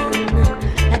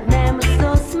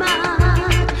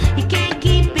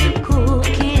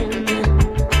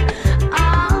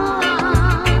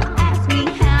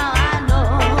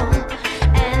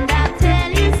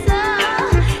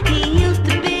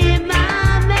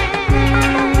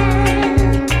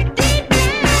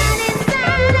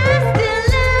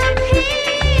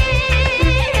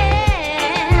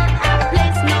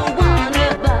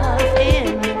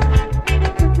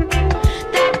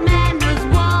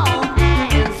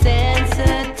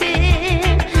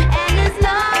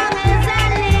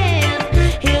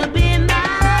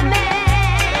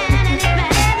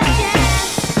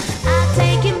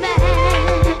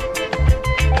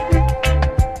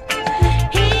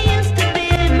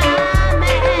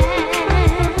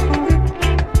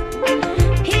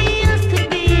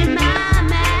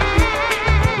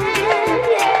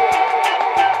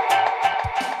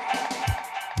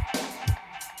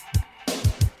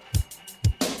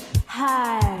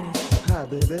Hi. Hi,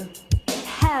 baby.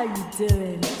 How you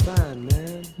doing? Fine,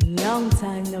 man. Long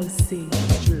time no see.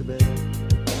 It's true, baby.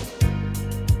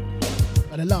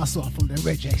 And the last one from the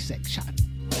reggae section.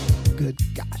 Good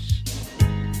gosh.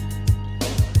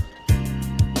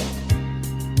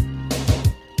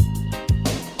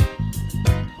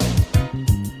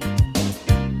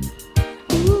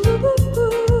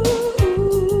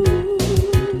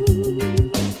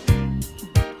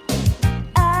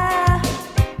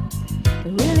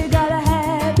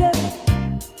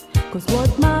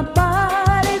 What my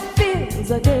body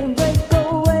feels, I can't break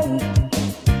away.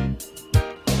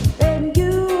 And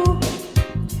you're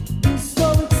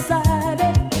so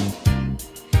excited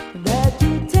that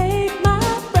you take my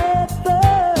breath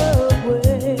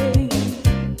away.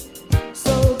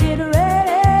 So get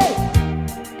ready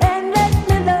and let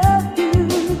me love you.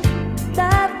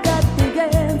 I've got the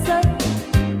answer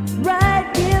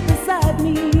right here beside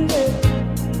me.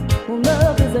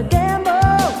 Love is a gamble.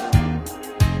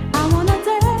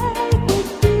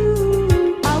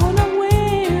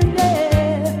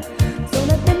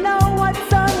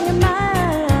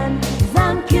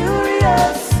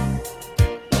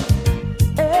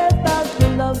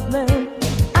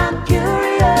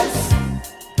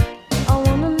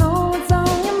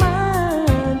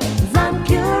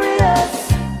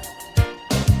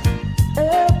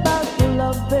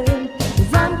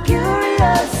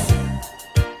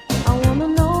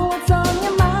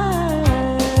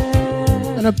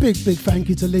 And a big thank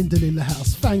you to Lyndon in the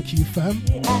house. Thank you, fam.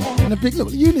 And a big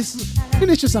look, Eunice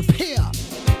just appear.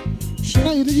 You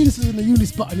know, the Eunice is in the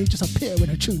Eunice button, he just appear when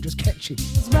a tune just catchy.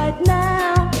 Right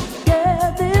now,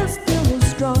 yeah, this feeling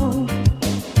strong.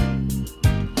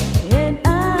 And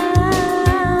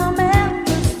I'm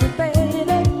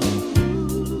anticipating.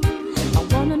 I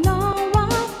wanna know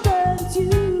what turns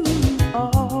you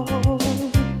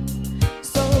on.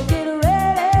 So get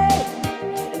ready,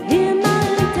 hear my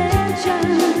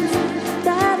intentions.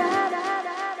 Da, da, da,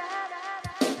 da,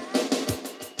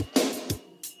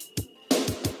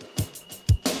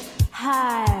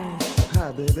 Hi.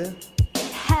 Hi, baby.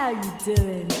 How you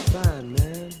doing? Fine,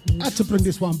 man. I had to bring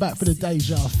this one back for the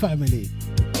Deja family.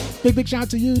 Big shout out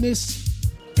to Eunice,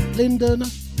 Lyndon,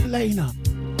 Lena.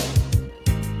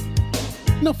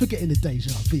 Not forgetting the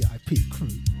Deja VIP crew.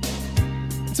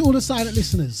 To all the silent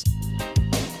listeners.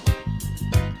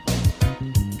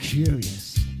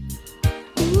 Curious.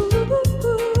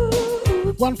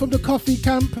 One from the coffee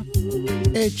camp,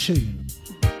 Air Tune.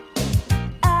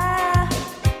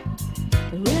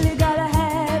 Really gotta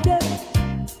have you,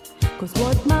 'cause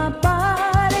what my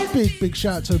body Big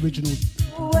shout out to original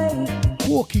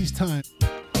Walkie's time.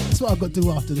 That's what I've got to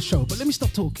do after the show. But let me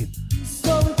stop talking.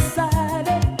 so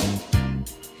excited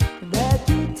that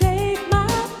you take my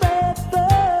breath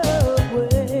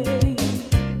away.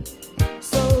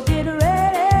 So get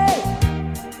ready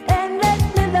and let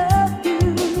me love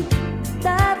you.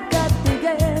 I've got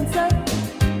the answer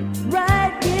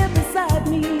right here beside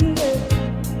me.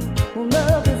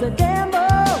 Love is a gamble.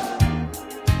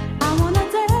 I wanna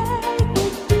take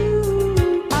with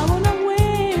you. I wanna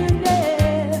win,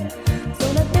 yeah. So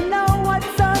let me know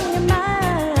what's on your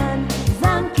mind. 'Cause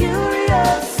I'm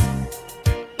curious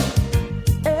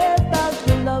about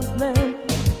your loving.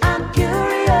 I'm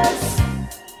curious.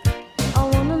 I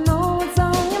wanna know what's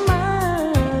on your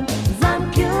mind. 'Cause I'm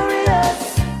curious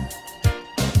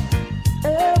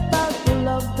about your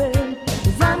loving.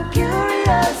 'Cause I'm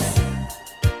curious.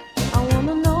 I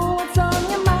wanna know what's on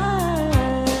your mind.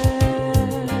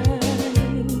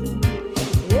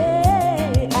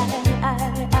 Yeah,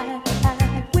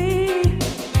 we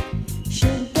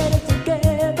should get it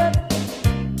together.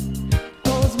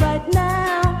 'Cause right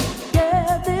now,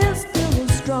 yeah, this feeling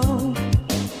strong.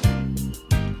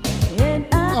 And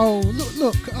Oh,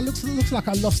 look, looks like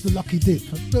I lost the lucky dip.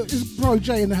 Look, it's Bro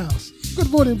J in the house. Good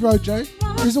morning, Bro J.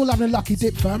 He's all having a lucky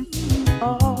dip, fam.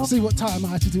 See what time I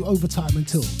had to do overtime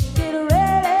until.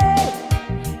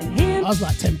 I was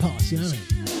like 10 past, you know what I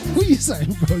mean? What are you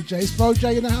saying, Bro J? It's Bro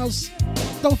J in the house?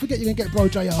 Don't forget you can get Bro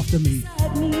J after me.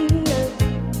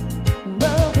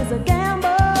 love is a gamble.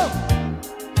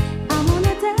 I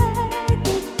wanna take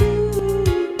with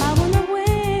you. I wanna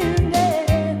win,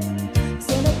 yeah.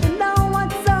 So let me know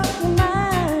what's on your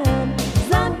mind.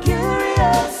 'Cause I'm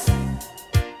curious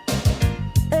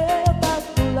about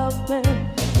your loving.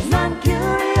 'Cause I'm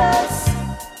curious.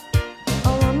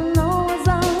 I wanna know what's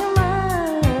on your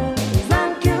mind. 'Cause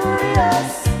I'm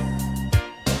curious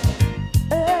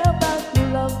about your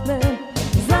loving.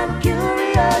 'Cause I'm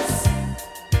curious.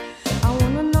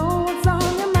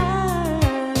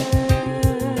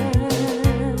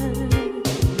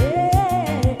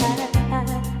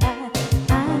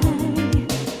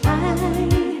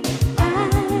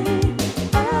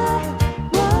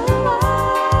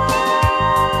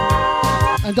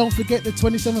 And don't forget the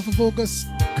 27th of August,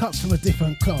 cuts from a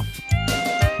different cloth.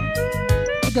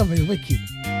 It's gonna be wicked.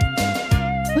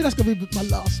 I think that's gonna be my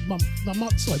last month, my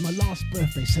last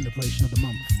birthday celebration of the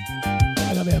month.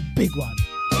 It's gonna be a big one.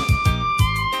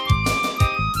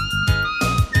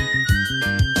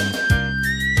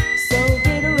 So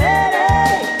get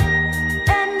ready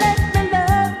and let me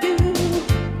love you.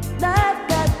 I've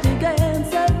got the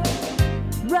answer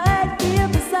right here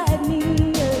beside me.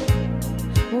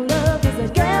 Love is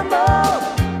a gamble.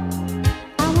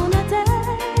 I wanna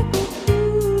take with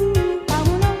you. I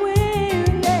wanna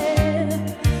win, yeah.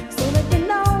 So let me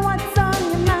know what's on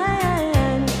your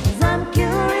mind. 'Cause I'm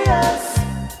curious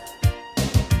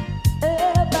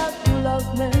about your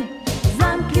love, man. 'Cause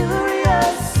I'm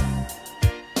curious.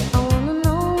 I wanna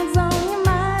know what's on your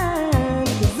mind.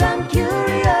 'Cause I'm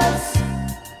curious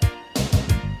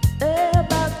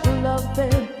about your love,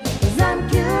 man. 'Cause I'm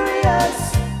curious.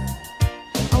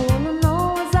 I wanna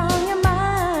know what's on your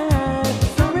mind.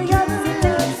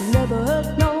 Curiosity never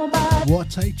hurt nobody.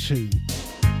 What a tune.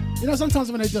 You know,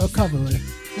 sometimes when they do a cover and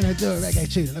they do a reggae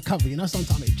tune and a cover, you know,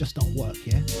 sometimes it just don't work,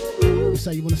 yeah? You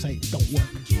say you want to say it don't work.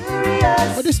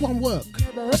 But this one work.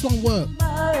 This one work.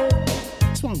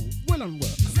 This one well on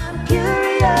work. I'm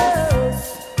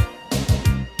curious.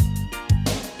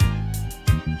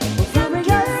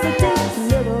 Curiosity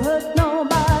never hurt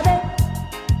nobody.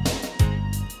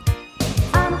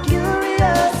 I'm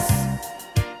curious.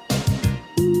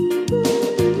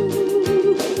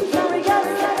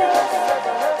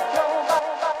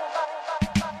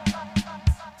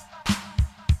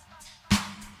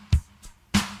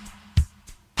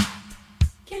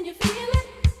 Can you feel it?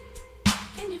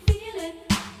 Can you feel it?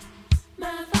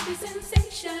 My funky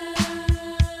sensation.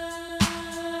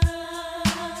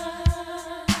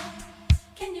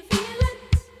 Can you feel it?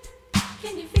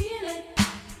 Can you feel it?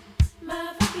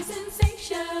 My funky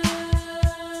sensation.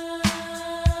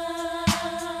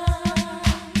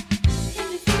 Can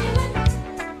you feel it?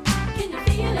 Can you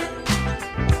feel it?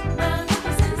 My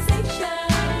funky sensation.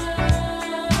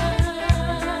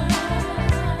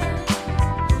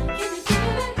 Can you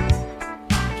feel it?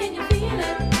 Can you feel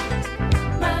it?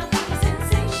 My funky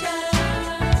sensation.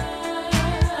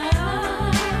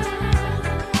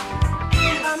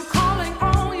 I'm calling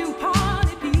all you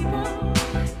party people.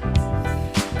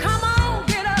 Come on,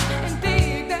 get up and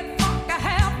dig that funk I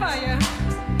have for you.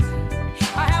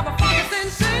 I have a funky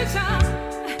sensation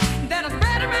that is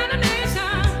spread around the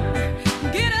nation.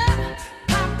 Get up,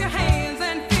 clap your hands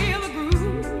and feel the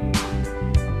groove.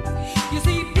 You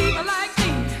see, people like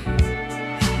me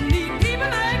need people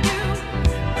like you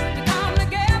to come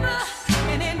together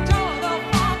and enjoy the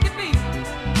funky beat.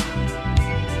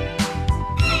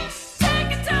 Take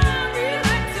your time,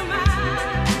 relax your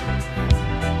mind.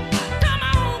 Come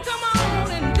on,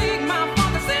 and dig my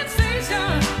funky sensation.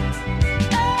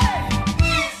 Hey.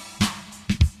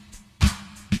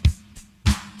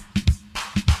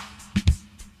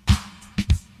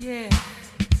 Yeah.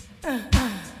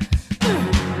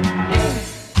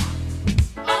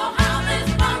 Oh, how this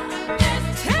funk is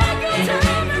taking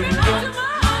time and relax your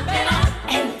mind, baby.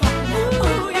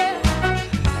 Ooh, yeah.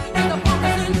 It's the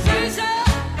funky sensation.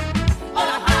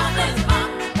 Oh, how this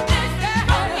funk is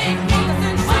taking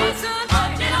sensation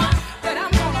that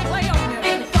I'm gonna play on you.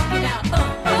 And funk it out. Oh,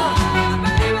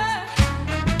 baby.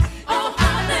 Oh,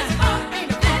 how this funk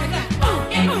is taking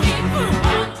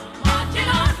watch it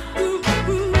on.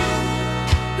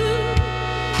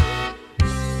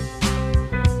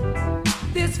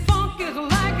 This funk is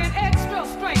like an extra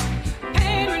strength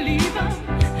pain reliever.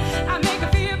 I make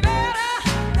it feel better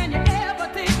than you ever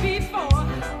did before.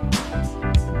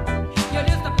 You're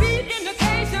just a beat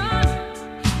indication.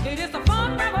 It is the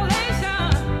funk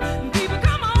revelation. People,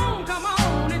 come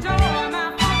on, enjoy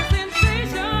my funky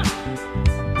sensation.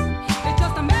 It's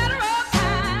just a matter of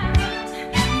time.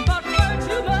 But first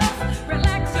you must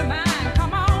relax your mind.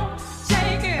 Come on,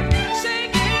 shake it,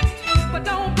 but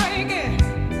don't break it.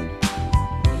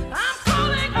 I'm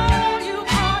calling all you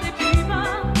party people.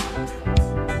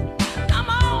 Come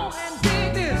on and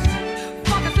dig this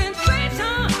funky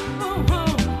sensation. Ooh,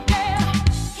 yeah.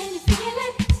 Can you feel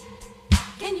it?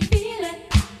 Can you feel it?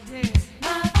 Yeah.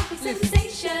 My funky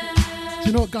sensation. Do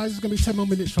you know what, guys? It's going to be 10 more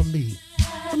minutes from me.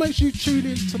 So make sure you tune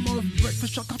in tomorrow for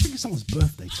Breakfast Shock. I think it's someone's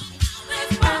birthday tomorrow.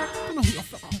 I don't know who I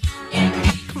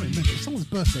can't remember. It's someone's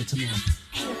birthday tomorrow.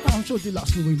 I'm sure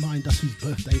Deluxe will remind us whose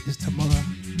birthday it is tomorrow.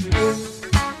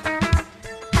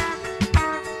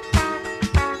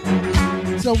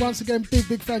 So once again,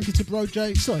 big thank you to Bro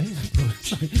J. Sorry.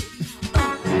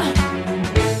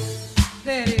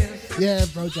 There it is. Yeah,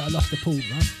 Bro J, I lost the pool,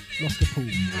 man.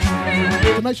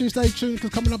 So make sure you stay tuned, because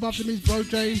coming up after me is Bro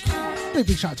J.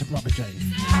 Big shout out to Brother Jay,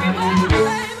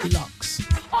 Lux,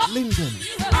 Lyndon,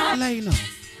 Lena,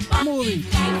 Maureen,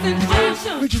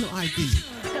 Original ID,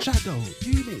 Shadow,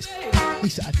 Eunice,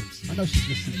 Lisa Adams, I know she's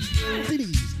listening,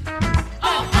 Diddy's,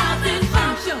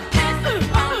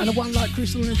 and the one like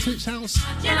Crystal in Toots House,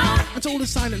 and to all the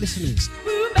silent listeners.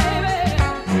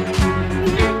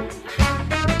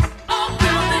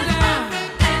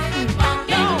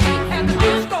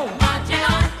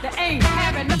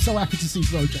 I'm so happy to see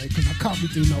Bro J because I can't be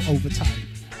doing no overtime.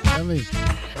 You know what I mean?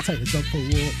 I take the dog for a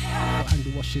walk, I'll hang the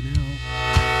washing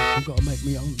out, I've got to make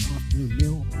me own afternoon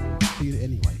meal. Feel it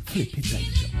anyway. Flipping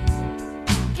danger.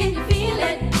 Can you feel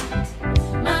it?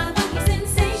 My funky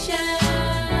sensation.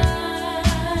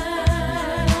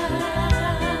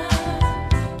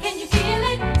 Can you feel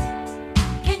it?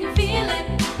 Can you feel it?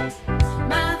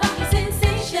 My funky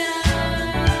sensation.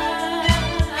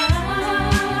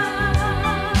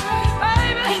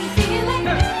 Baby, can you feel it?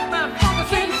 My funky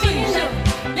sensation.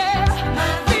 Yeah,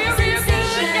 feel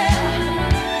sensation. Yeah,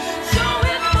 show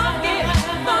it funky,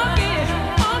 funky,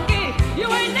 funky. You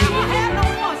ain't never had no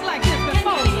funk like this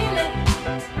before. Can you feel it?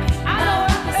 I know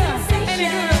it's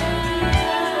sensation.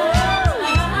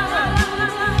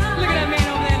 Look at that man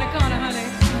over there in the corner, honey.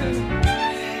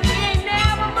 He ain't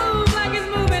never moved like it's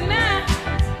moving now.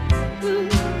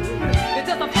 It's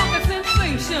just a funky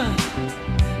sensation.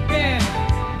 Yeah.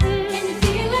 Can you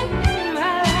feel it?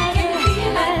 Can you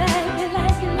feel it?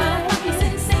 My funky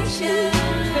sensation.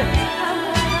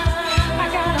 I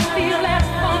gotta feel that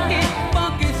funky,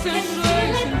 funky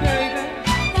sensation, baby.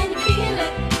 Can you feel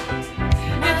it?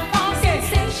 It's funky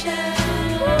sensation.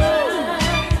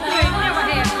 You ain't never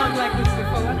had funk like this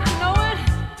before. I know it.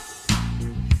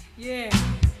 Yeah.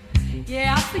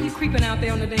 Yeah, I see you creeping out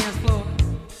there on the dance floor.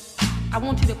 I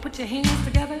want you to put your hands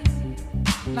together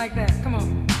like that. Come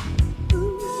on.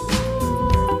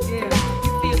 Yeah,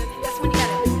 you feel it. That's when you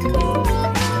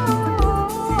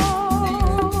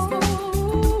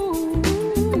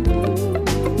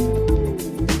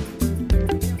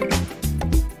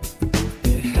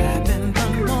It happened the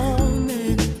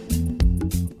moment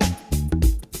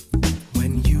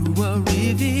when you were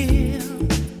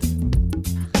revealed.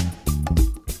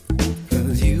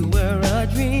 'Cause you were a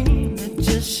dream that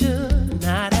just should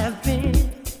not have been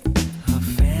a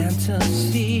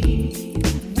fantasy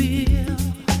real.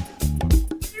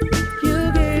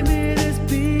 You gave me this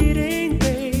beating,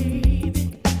 baby,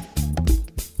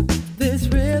 this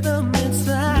rhythm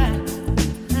inside.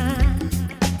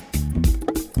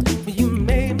 You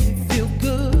made me feel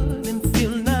good and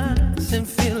feel nice and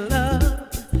feel love.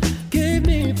 Gave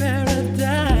me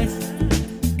paradise.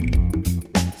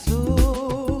 So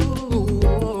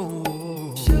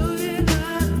shouldn't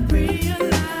I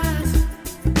realize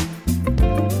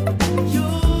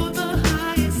you're the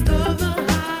highest of the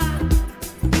high?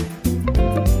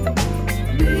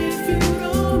 If you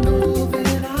don't know,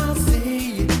 then I'll say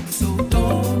it. So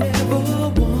don't ever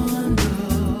wonder.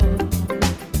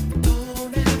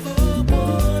 Don't ever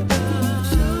wonder.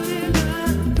 Shouldn't I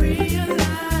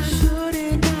realize?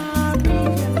 Shouldn't I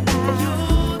realize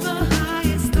you're the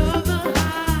highest of the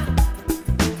high?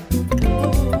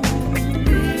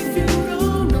 If you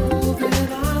don't know, then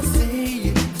I'll say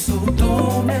it. So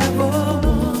don't ever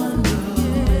wonder.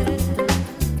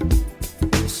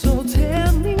 So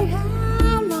tell me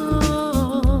how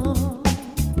long.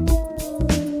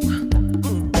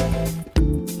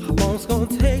 How long's gonna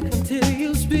take until you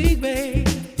speak, babe?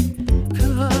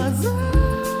 'Cause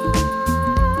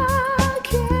I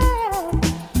can't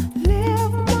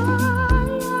live my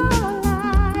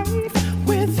life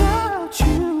without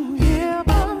you here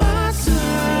by my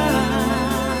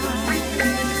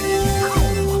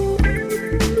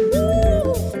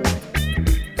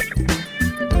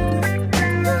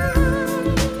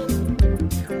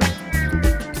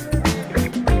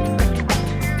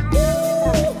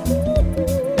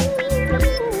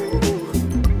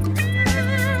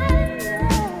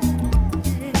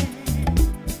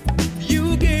You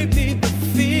gave me the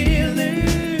feeling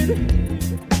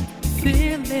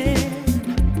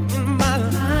in my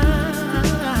life.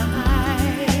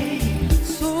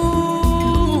 So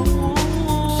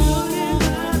shouldn't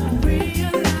I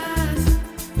realize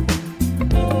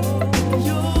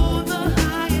you're the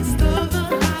highest of the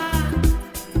high?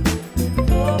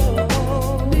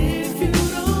 If you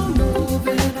don't know,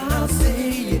 then I'll say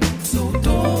it. So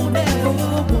don't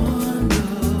ever wonder.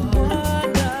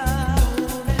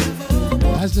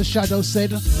 As the Shadow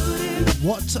said,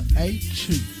 what a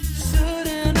tune.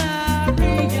 Shouldn't I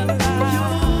realize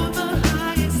you're the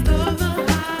highest of the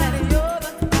high? You're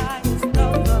the highest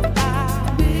of the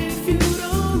high. If you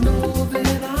don't know,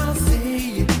 then I'll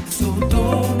say it. So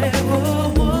don't ever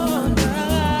wonder.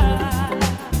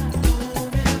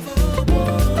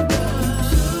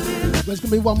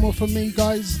 be one more from me,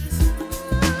 guys.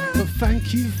 But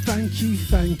thank you.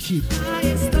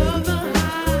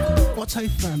 What a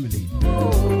family.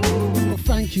 Well,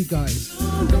 thank you, guys.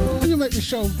 And you make the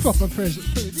show proper present.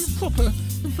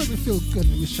 You make me feel good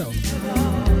in the show.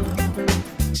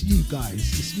 It's you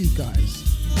guys.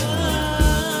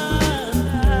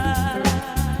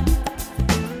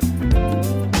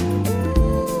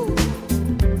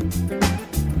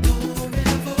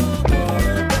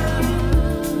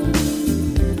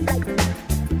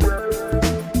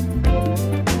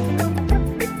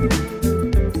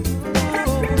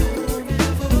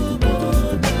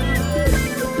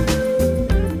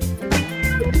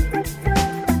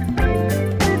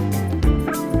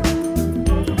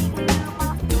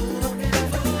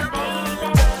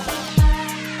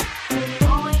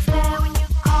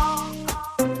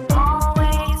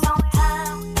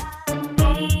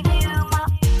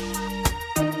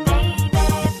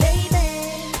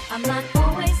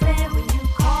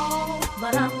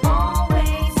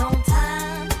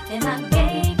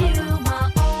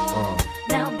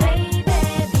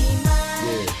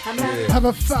 Have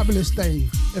a fabulous day,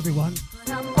 everyone.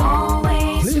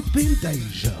 Live in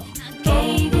Deja.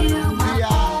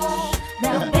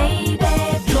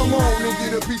 Come on and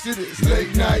get a piece of this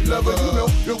late night lover. You know,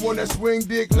 the one that swing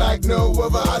dick like no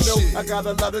other. I know I got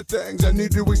a lot of things I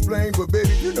need to explain, but baby,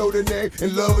 you know the name,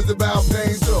 and love is about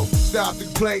pain. So stop the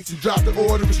complaints and drop the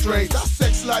order of restraints. Our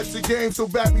sex life's a game, so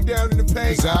back me down in the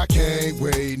pain. 'Cause I can't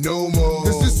wait no more.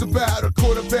 This is about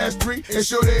 3:15, and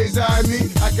sure days I me.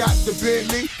 I got the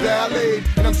Bentley Ballet,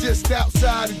 and I'm just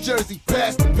outside of Jersey,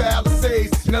 past the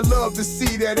Palisades. And I love to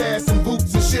see that ass in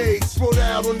boots and shades. Roll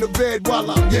out on the bed while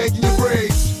I'm yanking your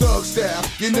braids. Thug style,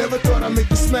 you never thought I'd make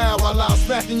you smile while I'm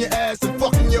smacking your ass and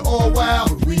fucking you all wild.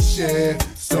 But we share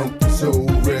something so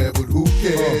rare, but who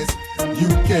cares? You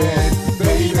can,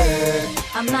 baby.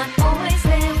 I'm not always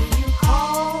there when you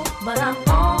call, but I'm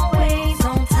always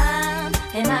on time,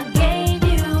 and I gave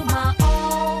you my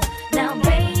all. Now,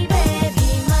 baby, be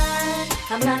mine.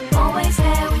 I'm not always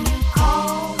there when you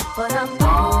call, but I'm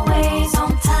always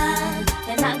on time,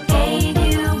 and I gave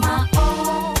you my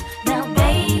all. Now,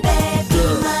 baby, be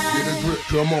mine. Get a grip,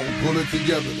 come on, pull it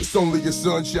together. It's only a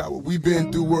sun shower. We've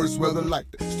been through worse weather like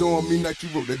the stormy night. You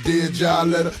wrote a dear job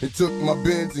letter and took my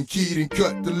Benz and keyed and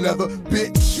cut the leather.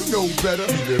 Bitch, you know better.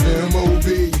 You live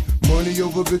M.O.B. Money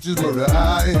over bitches, murder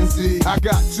INC. I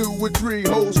got 2 or 3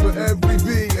 hoes for every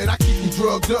V, and I keep them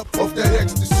drugged up off that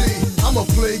ecstasy. I'm a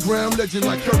playground legend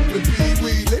like Kirkland Pee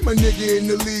Wee. They my nigga in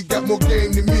the league, got more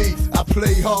game than me. I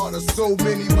play harder, so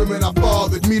many women I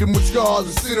fathered. Meet them with scars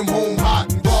and send them home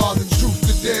hot and bothered. Truth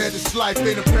to dare, this life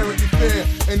ain't apparently fair.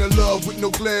 Ain't a love with no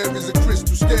glare is a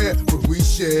crystal stare. But we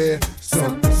share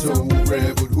something so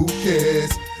rare, but who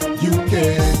cares? You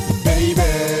can, baby.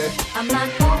 I'm not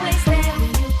always there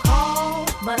when you call,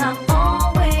 but I'm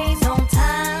always on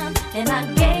time, and I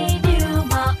gave you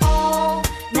my all.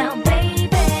 Now, baby,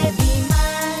 be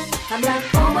mine. I'm not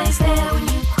always there when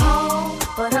you call,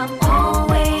 but I'm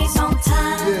always on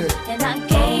time, and I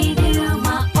gave you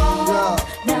my all.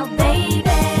 Now, baby,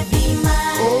 be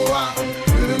mine. Oh, I'm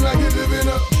feeling like you're living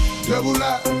a double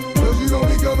life, 'cause you don't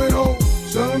be coming home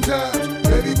sometimes,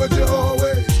 baby, but you're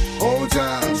always on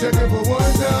time. Checking for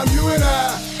one time, you and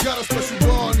I got a special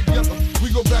bond together. We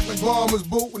go back like Farmer's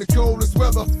boot in the coldest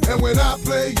weather. And when I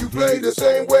play, you play the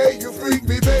same way. You freak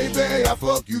me, baby, I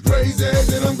fuck you crazy,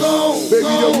 then I'm gone. Baby,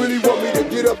 don't really want me to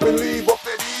get up and leave off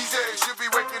that easy. Should be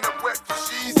waking up wet for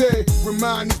sheezy.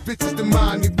 Remind these bitches to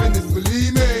mind their business.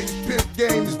 Believe me, this pimp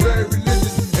game is very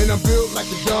religious, and I'm built like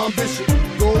a Don Bishop.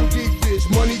 Gold deep dish,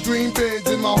 money green bins,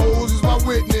 and my hoes is my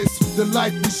witness. The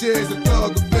life we share is a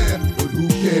thug affair, but who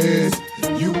cares?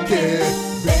 You care.